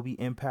who will be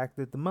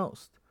impacted the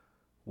most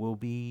will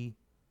be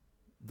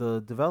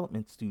the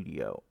development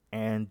studio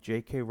and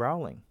J.K.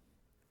 Rowling?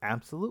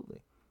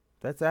 Absolutely.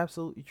 That's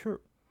absolutely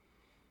true.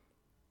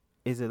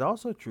 Is it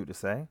also true to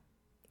say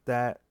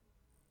that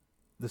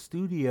the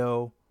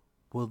studio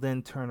will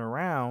then turn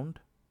around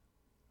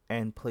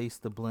and place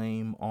the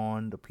blame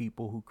on the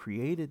people who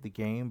created the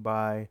game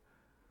by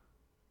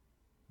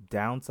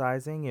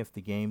downsizing if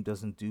the game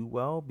doesn't do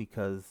well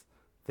because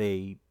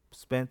they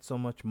spent so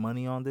much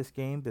money on this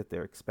game that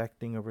they're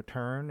expecting a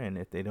return, and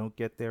if they don't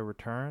get their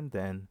return,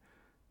 then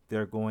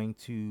they're going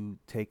to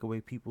take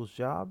away people's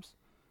jobs?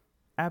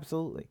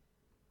 Absolutely.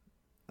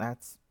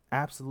 That's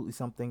absolutely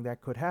something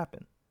that could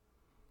happen.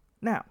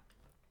 Now,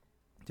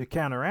 to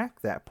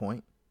counteract that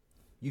point,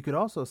 you could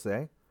also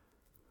say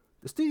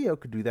the studio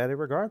could do that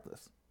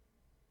regardless.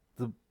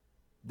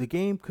 The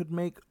game could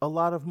make a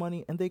lot of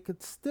money and they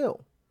could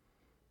still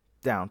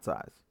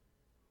downsize.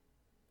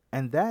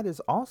 And that is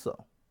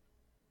also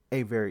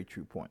a very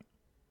true point.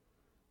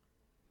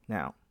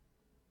 Now,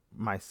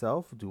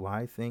 myself, do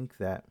I think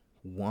that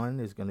one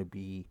is going to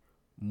be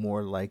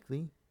more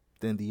likely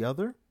than the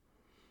other?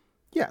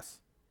 Yes.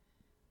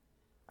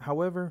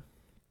 However,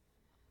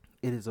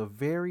 it is a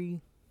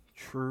very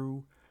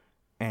true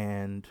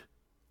and,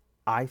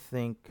 I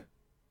think,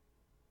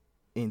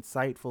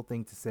 insightful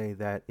thing to say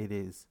that it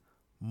is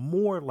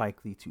more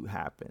likely to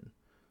happen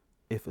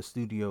if a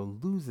studio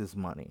loses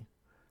money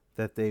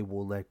that they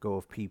will let go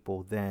of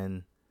people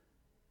than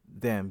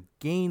them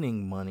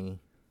gaining money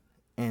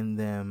and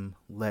them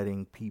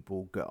letting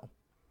people go.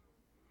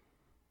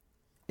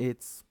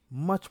 It's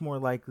much more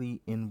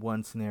likely in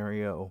one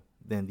scenario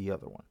than the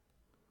other one.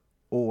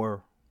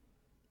 Or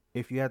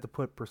if you had to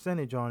put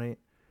percentage on it,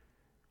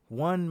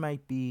 one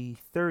might be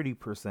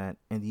 30%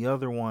 and the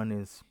other one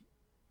is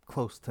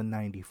close to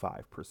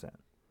 95%.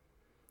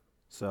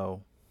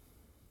 So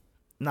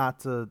not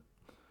to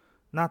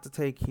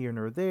take here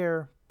nor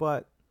there,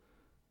 but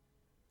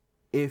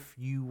if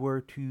you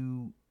were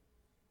to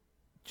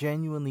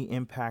genuinely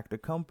impact a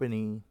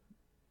company,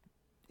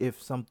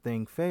 if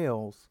something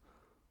fails,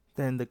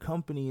 then the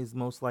company is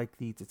most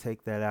likely to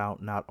take that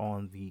out not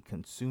on the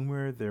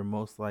consumer, they're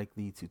most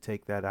likely to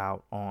take that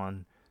out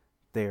on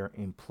their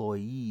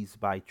employees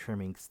by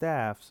trimming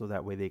staff so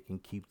that way they can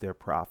keep their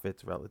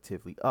profits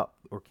relatively up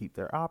or keep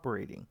their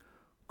operating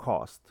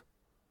cost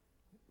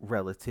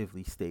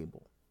relatively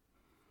stable.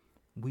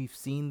 We've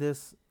seen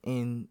this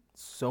in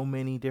so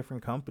many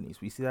different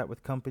companies. We see that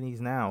with companies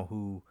now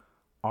who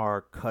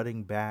are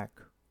cutting back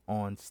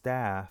on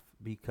staff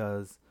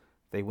because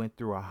they went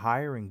through a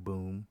hiring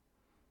boom,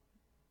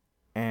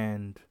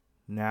 and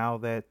now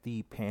that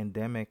the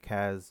pandemic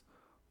has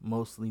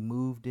mostly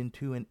moved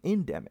into an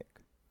endemic,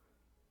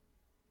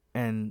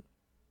 and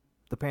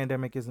the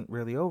pandemic isn't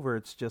really over,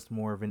 it's just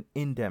more of an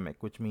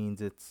endemic, which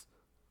means it's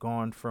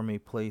gone from a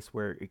place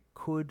where it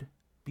could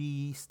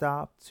be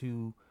stopped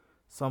to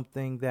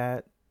something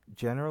that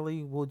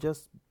generally will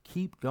just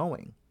keep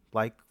going,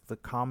 like the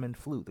common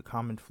flu. The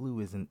common flu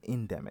is an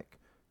endemic.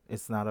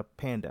 It's not a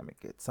pandemic.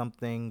 It's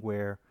something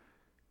where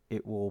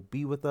it will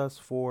be with us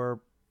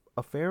for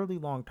a fairly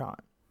long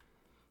time,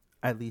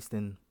 at least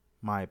in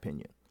my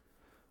opinion.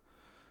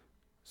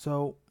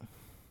 So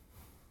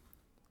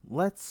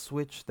let's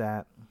switch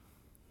that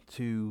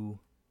to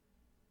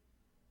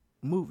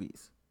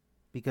movies,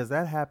 because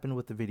that happened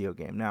with the video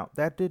game. Now,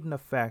 that didn't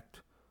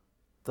affect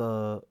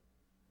the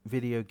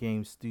video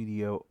game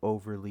studio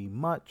overly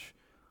much.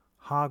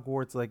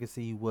 Hogwarts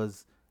Legacy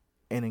was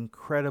an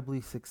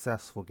incredibly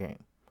successful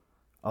game.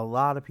 A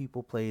lot of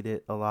people played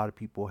it. A lot of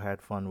people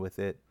had fun with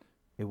it.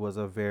 It was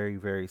a very,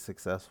 very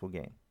successful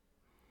game.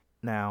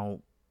 Now,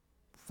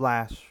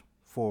 flash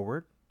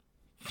forward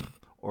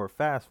or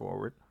fast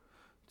forward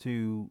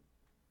to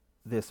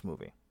this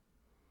movie.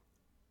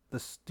 The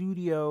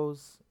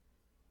studios,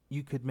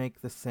 you could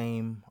make the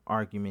same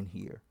argument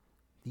here.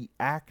 The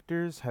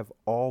actors have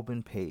all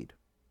been paid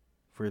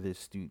for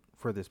this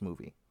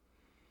movie.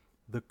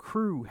 The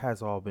crew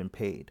has all been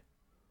paid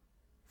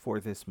for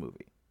this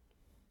movie.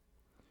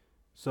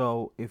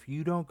 So if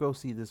you don't go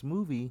see this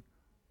movie,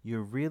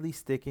 you're really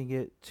sticking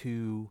it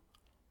to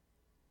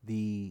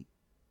the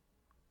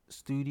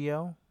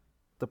studio,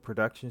 the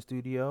production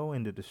studio,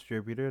 and the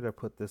distributor that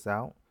put this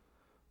out.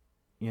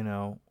 You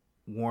know,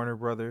 Warner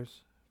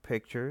Brothers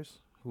Pictures,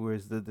 who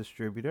is the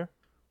distributor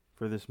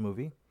for this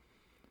movie.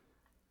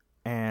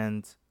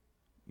 And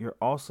you're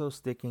also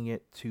sticking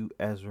it to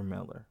Ezra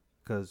Miller,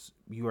 because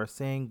you are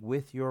saying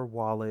with your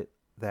wallet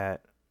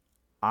that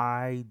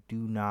I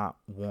do not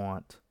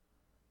want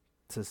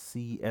to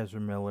see Ezra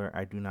Miller.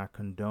 I do not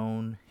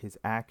condone his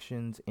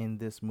actions in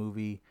this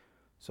movie.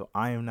 So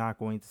I am not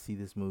going to see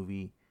this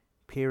movie.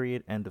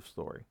 Period. End of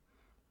story.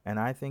 And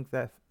I think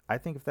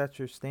if that's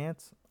your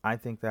stance, I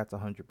think that's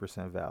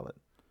 100% valid.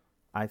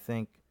 I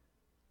think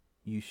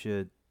you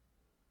should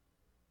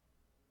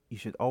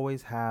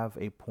always have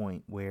a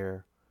point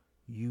where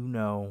you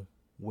know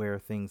where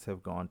things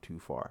have gone too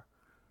far.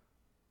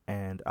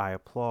 And I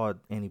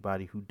applaud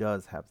anybody who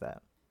does have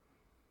that.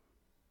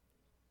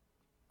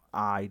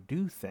 I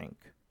do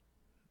think,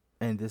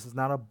 and this is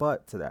not a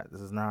but to that,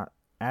 this is not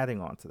adding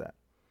on to that.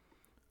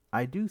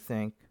 I do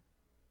think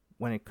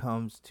when it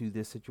comes to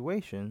this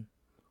situation,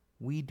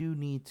 we do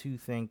need to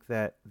think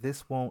that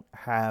this won't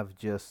have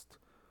just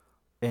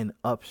an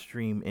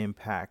upstream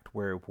impact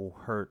where it will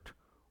hurt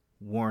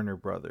Warner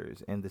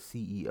Brothers and the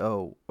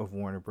CEO of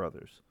Warner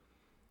Brothers.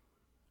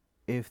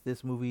 If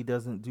this movie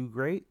doesn't do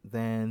great,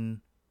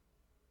 then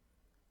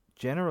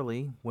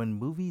generally when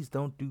movies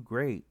don't do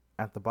great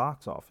at the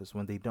box office,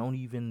 when they don't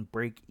even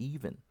break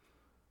even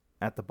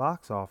at the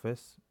box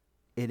office,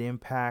 it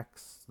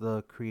impacts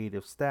the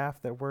creative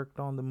staff that worked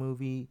on the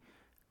movie,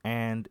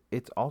 and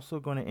it's also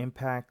going to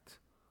impact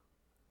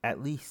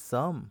at least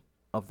some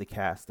of the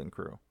cast and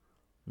crew.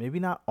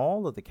 Maybe not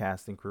all of the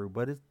cast and crew,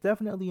 but it's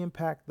definitely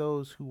impact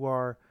those who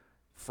are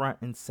front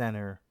and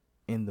center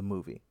in the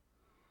movie.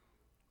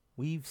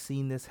 We've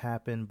seen this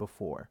happen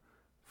before.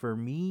 For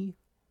me,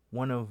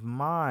 one of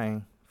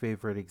my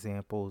favorite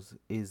examples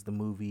is the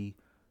movie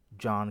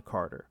John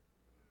Carter.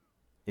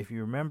 If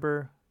you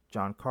remember,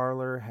 John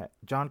Carter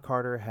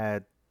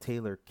had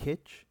Taylor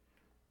Kitsch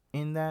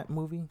in that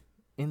movie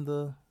in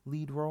the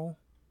lead role.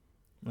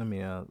 Let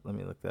me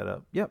look that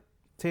up. Yep,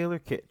 Taylor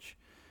Kitsch.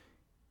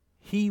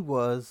 He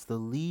was the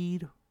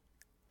lead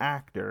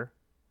actor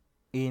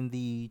in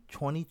the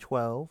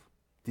 2012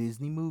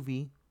 Disney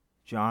movie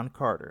John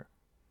Carter,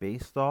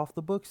 based off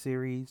the book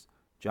series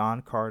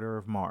John Carter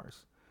of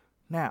Mars.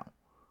 Now,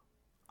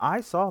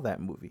 I saw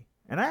that movie,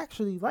 and I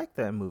actually liked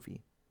that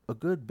movie a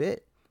good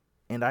bit.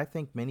 And I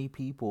think many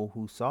people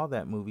who saw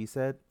that movie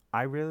said,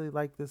 I really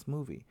like this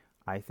movie.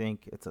 I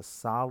think it's a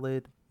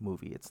solid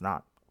movie. It's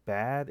not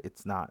bad.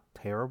 It's not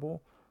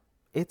terrible.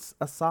 It's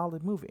a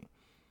solid movie.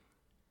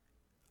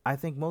 I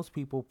think most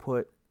people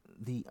put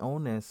the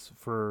onus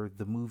for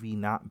the movie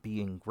not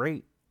being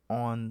great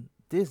on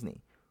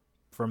Disney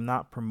from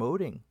not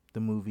promoting the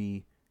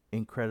movie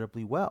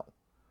incredibly well.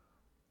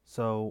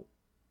 So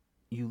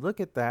you look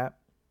at that,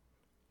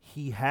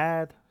 he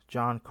had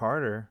John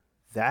Carter,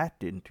 that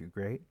didn't do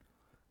great.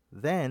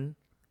 Then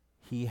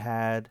he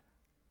had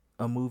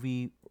a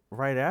movie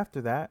right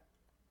after that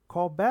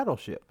called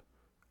Battleship.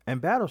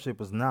 And Battleship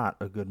was not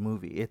a good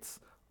movie. It's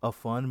a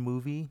fun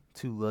movie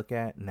to look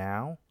at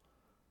now.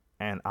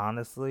 And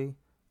honestly,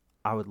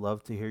 I would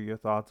love to hear your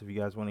thoughts if you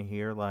guys want to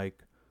hear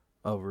like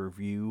a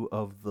review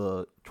of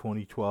the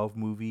 2012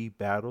 movie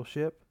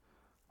Battleship.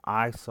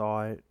 I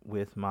saw it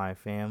with my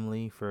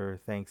family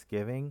for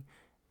Thanksgiving.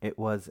 It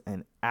was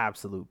an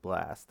absolute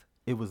blast.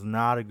 It was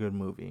not a good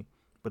movie,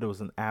 but it was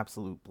an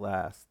absolute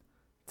blast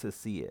to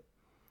see it.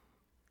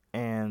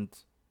 And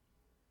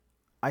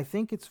I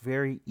think it's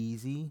very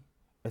easy,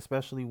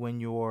 especially when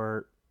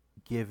you're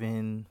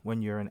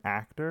an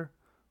actor,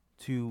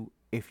 to,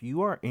 if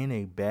you are in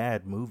a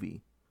bad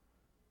movie,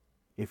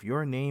 if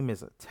your name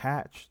is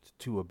attached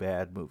to a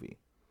bad movie,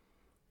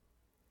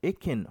 it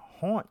can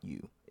haunt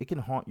you. It can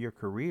haunt your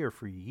career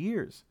for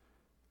years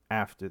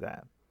after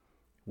that.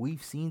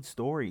 We've seen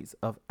stories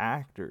of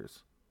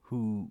actors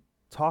who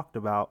talked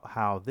about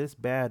how this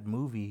bad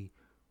movie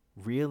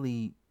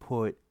really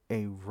put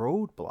a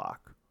roadblock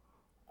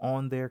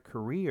on their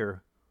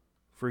career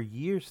for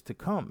years to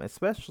come,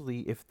 especially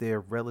if they're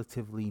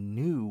relatively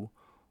new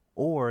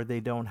or they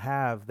don't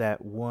have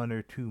that one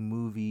or two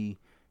movie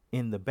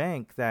in the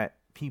bank that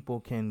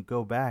people can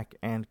go back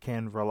and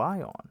can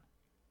rely on.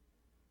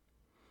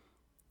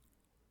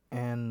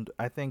 And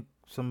I think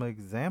some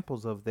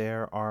examples of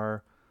there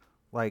are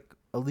like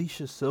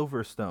Alicia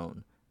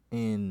Silverstone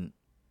in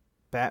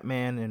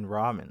Batman and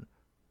Robin.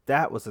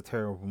 That was a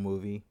terrible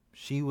movie.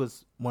 She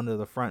was one of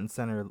the front and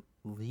center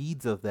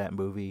leads of that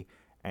movie,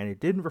 and it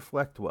didn't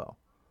reflect well.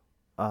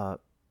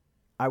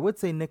 I would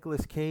say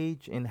Nicolas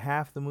Cage in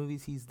half the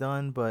movies he's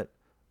done, but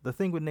the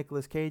thing with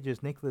Nicolas Cage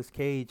is Nicolas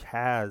Cage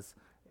has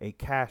a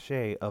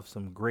cachet of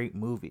some great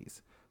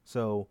movies.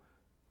 So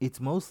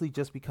it's mostly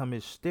just become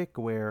his shtick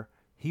where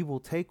he will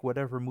take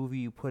whatever movie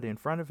you put in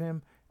front of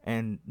him,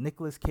 and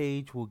Nicolas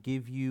Cage will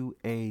give you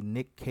a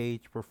Nick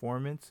Cage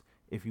performance.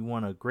 If you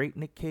want a great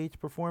Nick Cage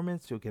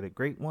performance, you'll get a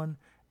great one.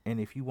 And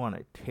if you want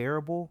a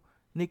terrible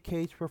Nick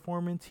Cage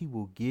performance, he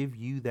will give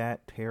you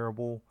that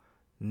terrible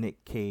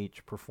Nick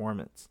Cage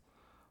performance.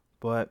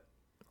 But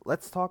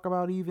let's talk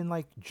about even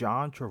like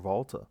John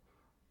Travolta.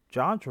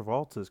 John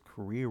Travolta's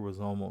career was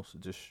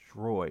almost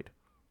destroyed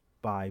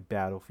by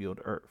Battlefield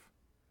Earth.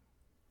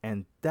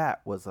 And that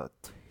was a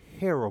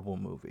terrible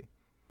movie.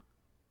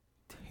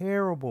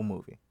 Terrible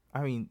movie.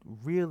 I mean,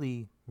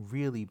 really,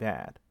 really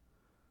bad.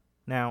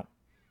 Now,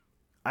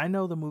 I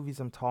know the movies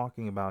I'm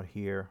talking about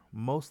here,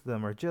 most of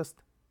them are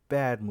just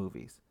bad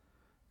movies.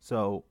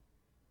 So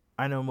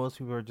I know most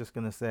people are just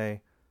going to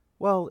say,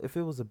 well, if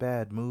it was a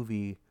bad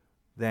movie,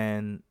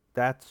 then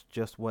that's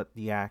just what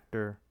the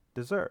actor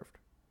deserved,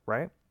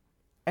 right?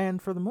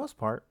 And for the most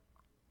part,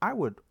 I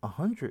would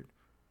 100%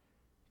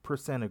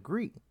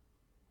 agree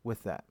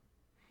with that.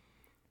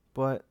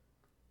 But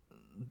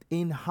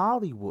in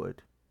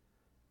Hollywood,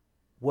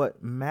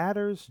 what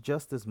matters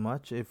just as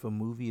much if a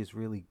movie is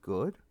really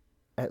good,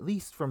 at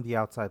least from the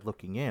outside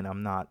looking in,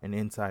 I'm not an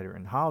insider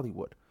in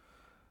Hollywood,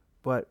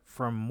 but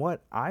from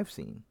what I've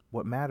seen,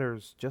 what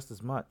matters just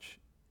as much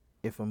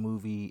if a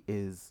movie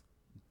is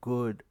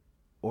good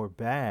or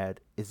bad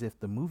is if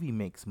the movie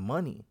makes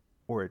money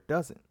or it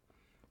doesn't.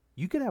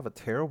 You could have a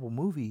terrible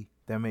movie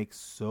that makes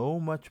so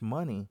much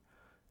money,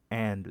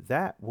 and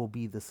that will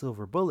be the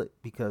silver bullet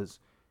because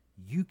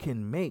you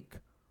can make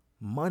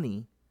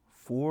money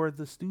for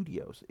the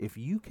studios. If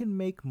you can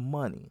make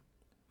money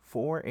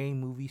for a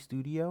movie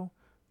studio,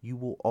 you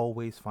will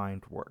always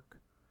find work.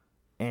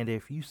 And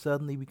if you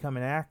suddenly become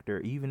an actor,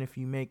 even if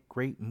you make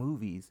great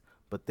movies,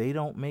 but they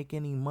don't make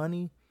any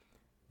money,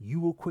 you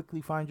will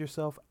quickly find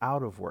yourself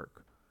out of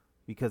work.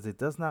 Because it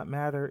does not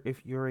matter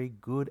if you're a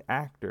good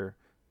actor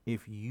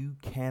if you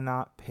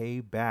cannot pay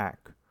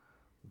back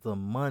the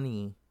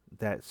money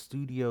that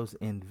studios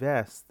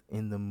invest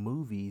in the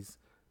movies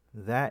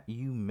that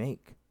you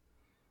make.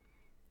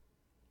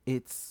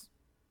 It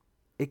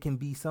can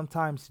be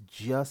sometimes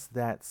just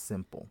that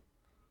simple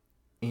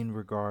in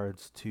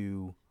regards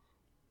to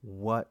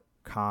what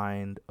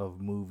kind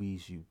of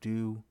movies you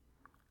do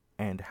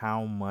and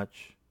how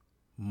much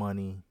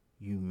money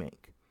you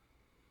make.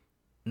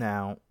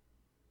 Now,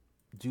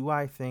 do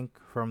I think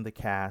from the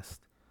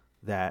cast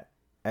that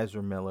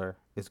Ezra Miller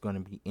is going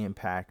to be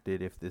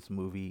impacted if this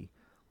movie,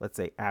 let's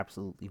say,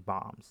 absolutely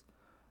bombs?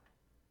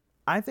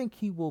 I think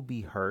he will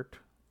be hurt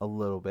a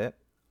little bit.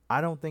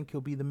 I don't think he'll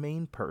be the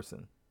main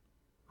person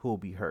who will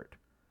be hurt.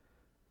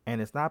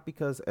 And it's not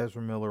because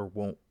Ezra Miller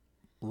won't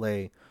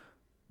lay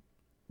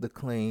the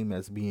claim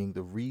as being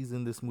the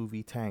reason this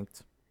movie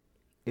tanked.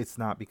 It's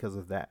not because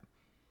of that.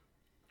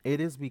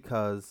 It is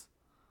because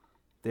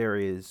there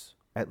is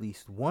at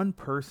least one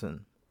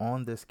person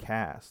on this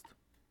cast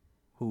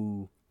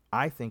who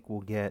I think will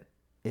get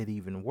it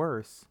even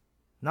worse,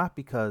 not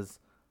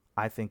because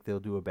I think they'll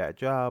do a bad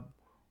job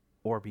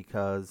or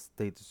because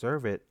they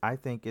deserve it. I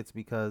think it's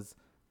because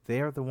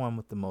they are the one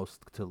with the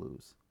most to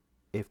lose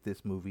if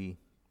this movie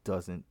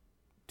doesn't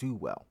do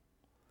well.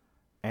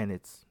 And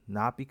it's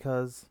not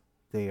because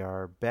they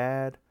are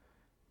bad.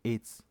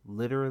 It's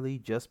literally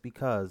just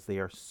because they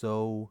are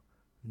so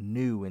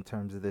new in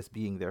terms of this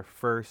being their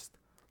first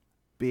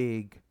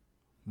big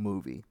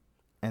movie.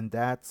 And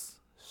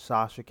that's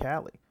Sasha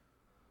Calle,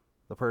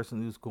 the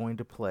person who's going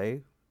to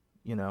play,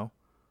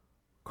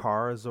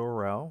 Kara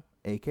Zor-El,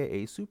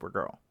 aka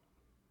Supergirl.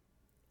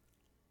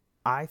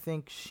 I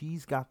think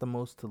she's got the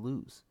most to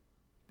lose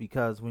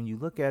because when you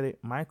look at it,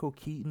 Michael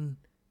Keaton,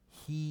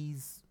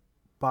 he's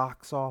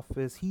box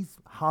office, he's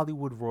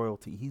Hollywood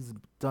royalty. He's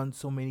done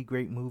so many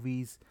great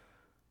movies.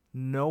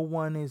 No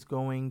one is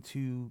going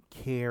to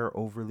care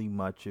overly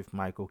much if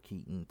Michael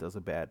Keaton does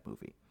a bad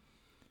movie.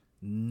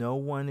 No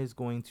one is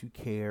going to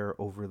care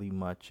overly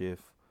much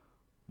if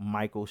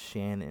Michael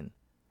Shannon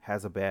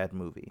has a bad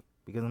movie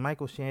because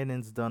Michael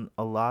Shannon's done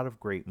a lot of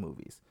great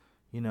movies.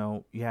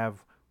 You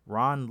have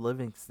Ron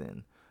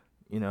Livingston,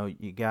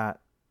 you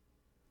got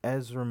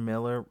Ezra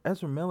Miller.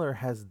 Ezra Miller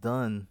has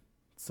done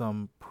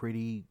some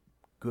pretty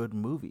good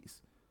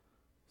movies.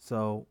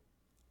 So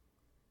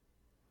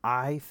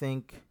I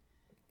think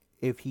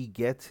if he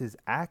gets his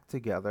act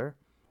together,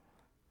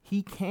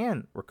 he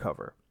can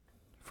recover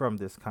from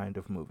this kind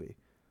of movie.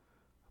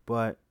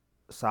 But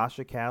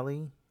Sasha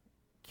Calle,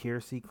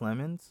 Kiersey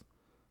Clemons,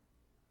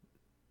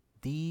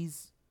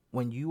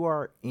 when you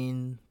are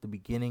in the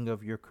beginning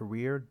of your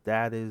career,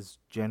 that is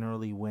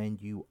generally when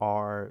you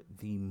are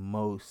the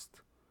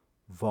most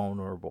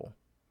vulnerable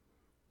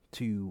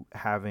to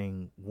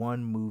having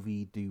one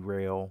movie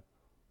derail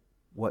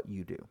what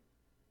you do.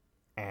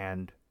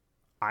 And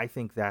I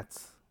think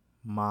that's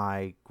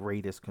my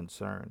greatest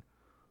concern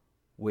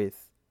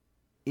with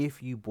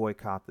if you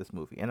boycott this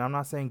movie. And I'm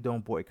not saying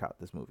don't boycott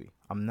this movie.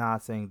 I'm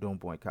not saying don't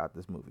boycott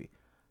this movie.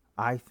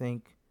 I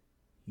think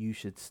you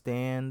should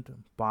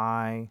stand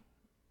by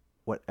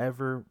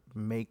whatever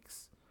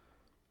makes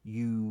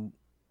you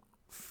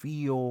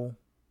feel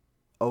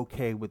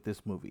okay with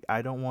this movie.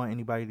 I don't want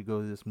anybody to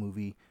go to this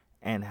movie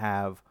and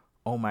have,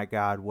 oh my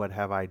God, what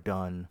have I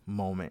done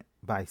moment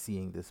by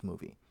seeing this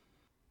movie.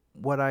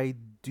 What I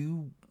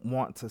do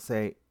want to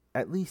say,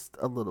 at least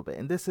a little bit,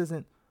 and this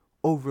isn't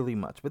overly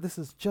much, but this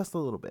is just a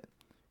little bit.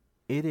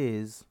 It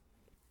is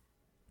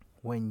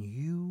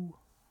whenever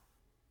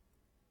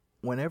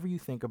you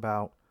think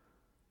about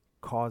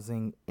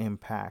causing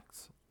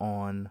impacts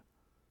on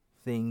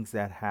things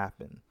that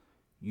happen,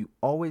 you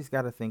always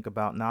got to think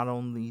about not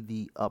only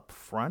the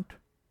upfront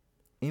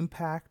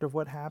impact of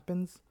what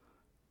happens,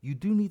 you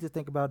do need to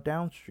think about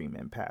downstream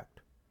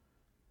impact.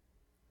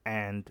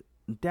 And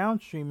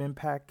downstream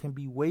impact can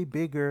be way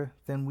bigger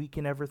than we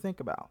can ever think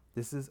about.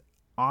 This is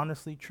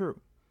honestly true.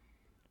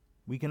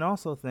 We can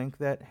also think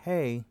that,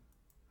 hey,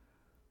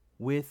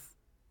 with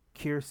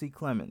Kiersey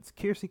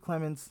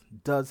Clemens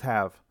does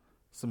have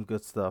some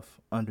good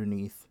stuff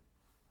underneath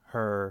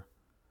her,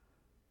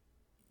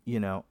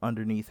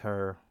 underneath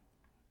her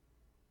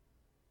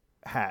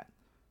hat,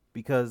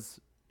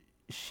 because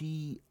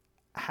she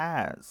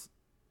has,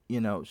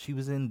 she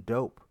was in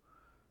Dope.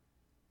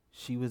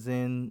 She was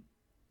in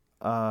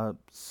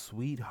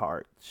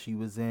Sweetheart. She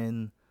was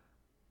in,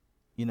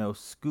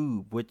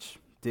 Scoob, which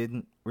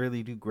didn't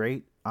really do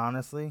great,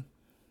 honestly.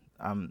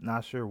 I'm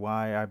not sure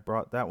why I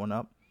brought that one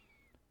up.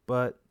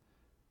 But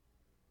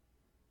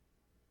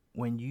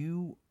when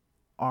you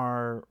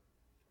are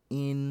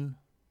in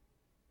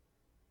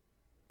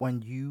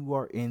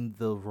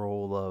the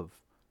role of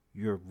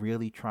you're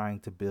really trying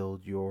to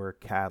build your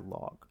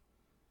catalog,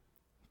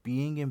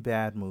 being in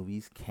bad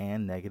movies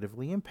can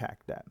negatively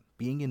impact that.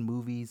 Being in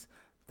movies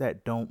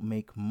that don't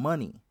make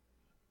money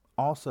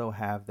also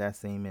have that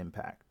same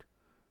impact.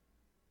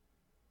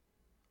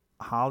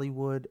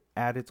 Hollywood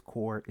at its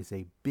core is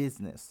a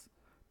business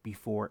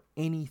before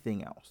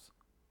anything else.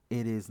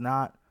 It is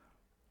not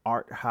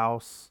art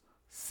house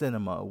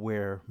cinema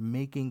where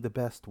making the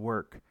best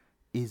work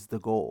is the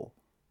goal.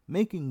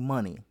 Making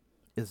money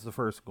is the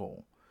first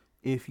goal.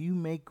 If you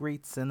make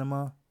great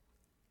cinema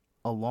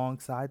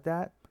alongside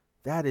that,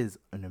 that is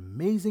an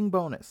amazing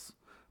bonus,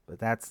 but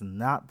that's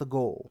not the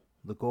goal.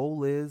 The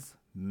goal is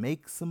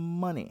make some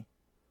money.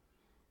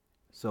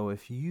 So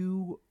if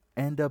you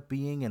end up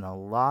being in a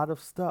lot of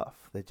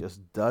stuff that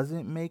just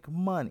doesn't make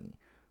money,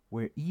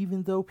 where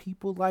even though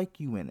people like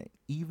you in it,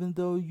 even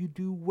though you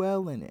do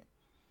well in it,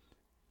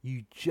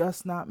 you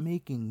just not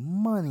making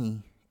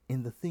money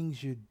in the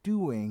things you're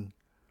doing,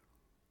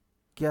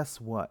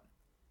 guess what?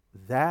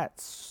 That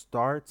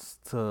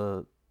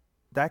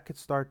could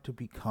start to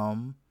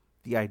become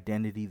the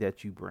identity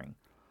that you bring.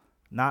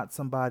 Not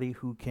somebody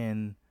who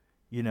can,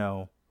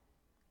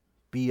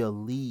 be a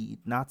lead,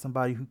 not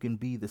somebody who can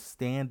be the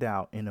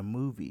standout in a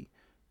movie.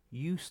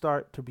 You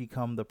start to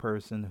become the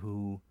person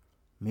who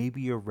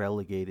maybe you're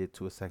relegated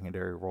to a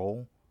secondary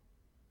role,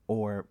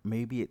 or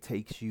maybe it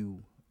takes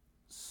you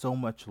so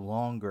much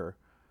longer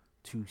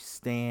to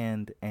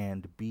stand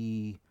and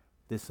be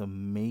this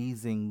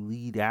amazing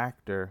lead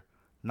actor,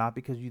 not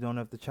because you don't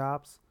have the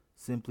chops,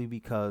 simply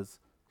because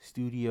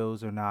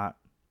studios aren't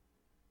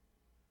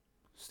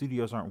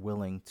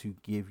willing to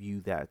give you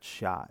that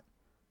shot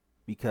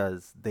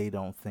because they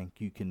don't think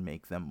you can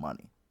make them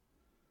money.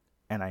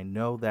 And I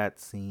know that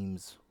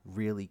seems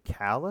really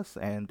callous,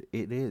 and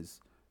it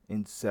is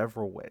in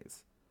several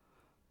ways.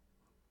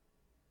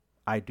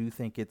 I do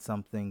think it's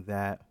something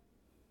that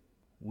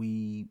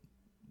we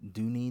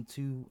do need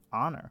to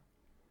honor.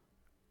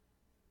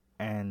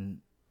 And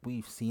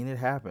we've seen it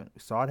happen.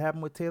 We saw it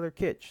happen with Taylor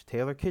Kitsch.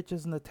 Taylor Kitsch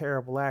isn't a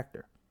terrible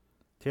actor.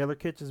 Taylor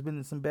Kitsch has been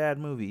in some bad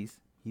movies.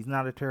 He's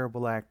not a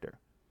terrible actor.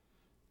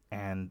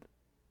 And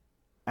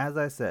as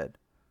I said,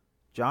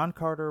 John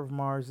Carter of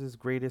Mars'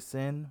 greatest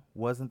sin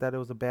wasn't that it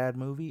was a bad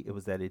movie. It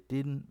was that it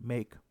didn't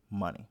make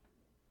money.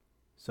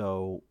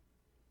 So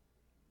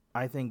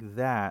I think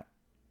that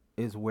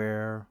is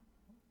where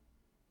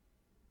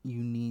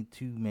you need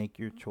to make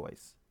your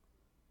choice.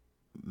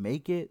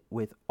 Make it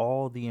with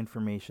all the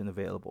information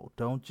available.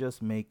 Don't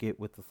just make it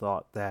with the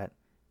thought that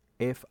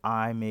if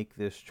I make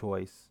this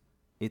choice,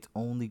 it's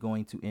only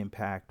going to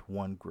impact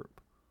one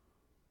group.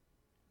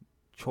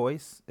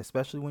 Choice,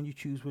 especially when you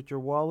choose with your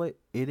wallet,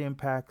 it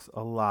impacts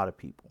a lot of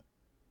people.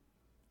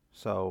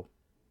 So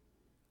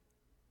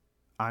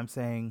I'm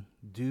saying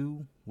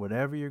do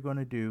whatever you're going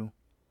to do,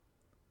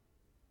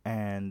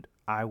 and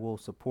I will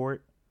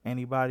support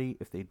anybody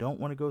if they don't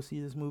want to go see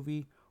this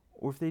movie,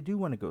 or if they do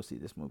want to go see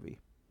this movie.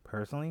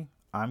 Personally,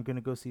 I'm going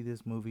to go see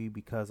this movie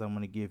because I'm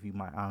going to give you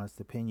my honest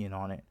opinion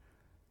on it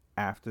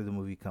after the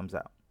movie comes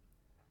out.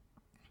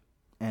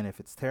 And if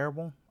it's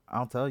terrible,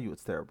 I'll tell you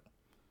it's terrible.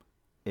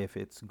 If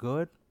it's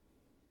good,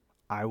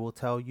 I will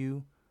tell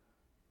you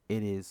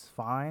it is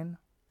fine.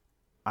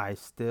 I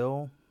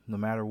still, no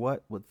matter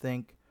what, would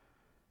think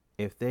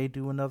if they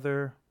do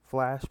another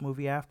Flash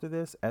movie after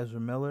this, Ezra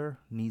Miller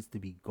needs to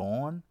be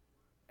gone,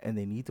 and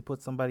they need to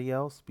put somebody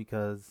else,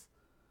 because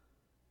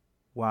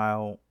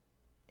while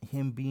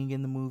him being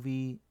in the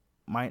movie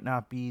might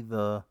not be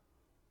the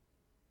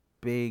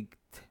big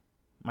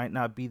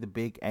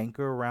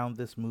anchor around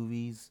this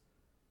movie's,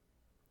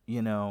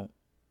 you know,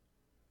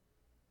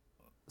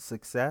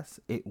 success,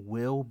 it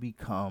will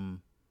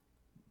become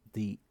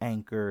the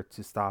anchor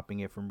to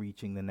stopping it from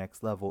reaching the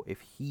next level if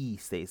he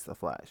stays the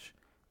Flash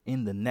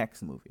in the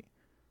next movie.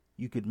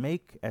 You could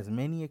make as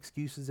many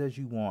excuses as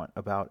you want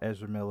about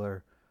Ezra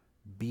Miller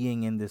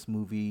being in this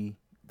movie,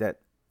 that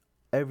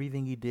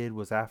everything he did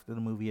was after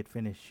the movie had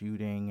finished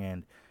shooting,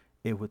 and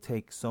it would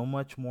take so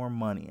much more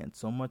money and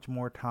so much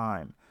more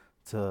time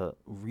to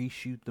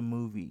reshoot the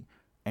movie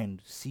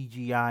and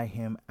CGI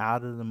him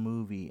out of the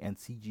movie and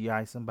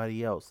CGI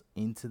somebody else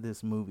into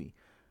this movie.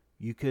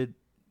 You could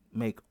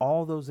make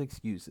all those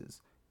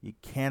excuses. You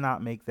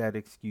cannot make that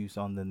excuse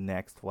on the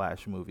next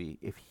Flash movie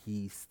if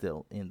he's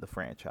still in the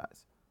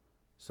franchise.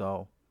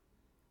 So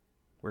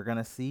we're going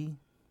to see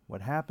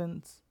what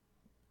happens,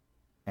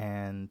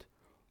 and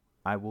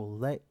I will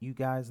let you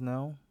guys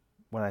know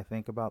what I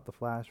think about The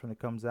Flash when it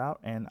comes out,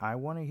 and I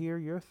want to hear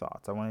your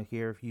thoughts. I want to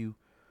hear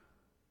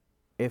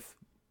if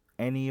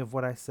any of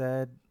what I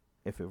said,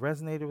 if it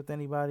resonated with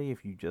anybody,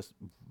 if you just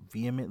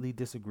vehemently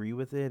disagree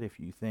with it, if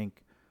you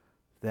think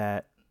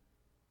that,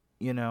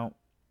 you know,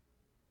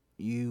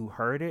 you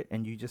heard it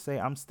and you just say,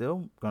 I'm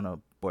still going to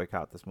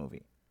boycott this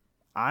movie.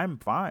 I'm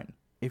fine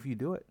if you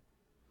do it.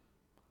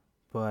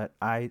 But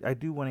I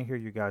do want to hear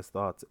your guys'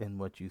 thoughts and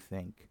what you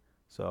think.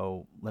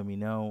 So let me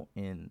know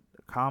in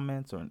the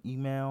comments or an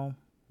email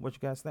what you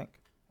guys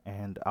think,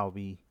 and I'll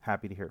be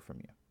happy to hear from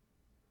you.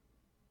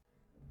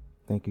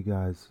 Thank you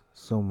guys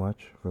so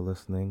much for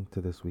listening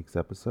to this week's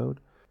episode.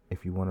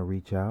 If you want to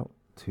reach out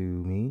to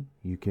me,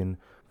 you can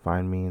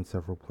find me in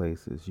several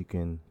places. You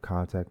can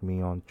contact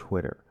me on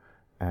Twitter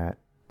at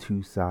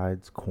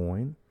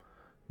TwoSidesCoin.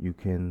 You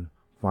can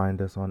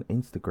find us on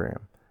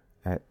Instagram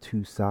at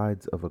Two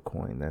Sides of a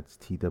Coin. That's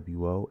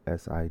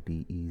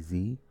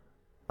TWOSIDEZ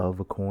of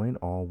a coin,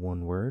 all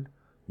one word.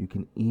 You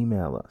can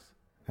email us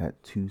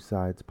at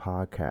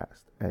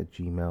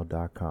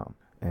twosidespodcast@gmail.com.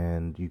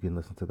 And you can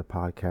listen to the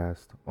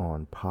podcast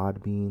on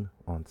Podbean,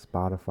 on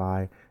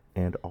Spotify,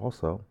 and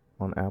also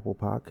on Apple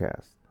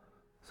Podcasts.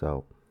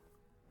 So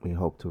we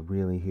hope to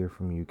really hear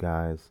from you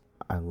guys.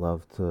 I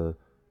love to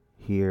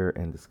hear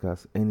and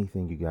discuss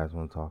anything you guys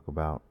want to talk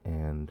about,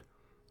 and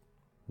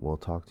we'll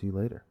talk to you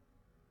later.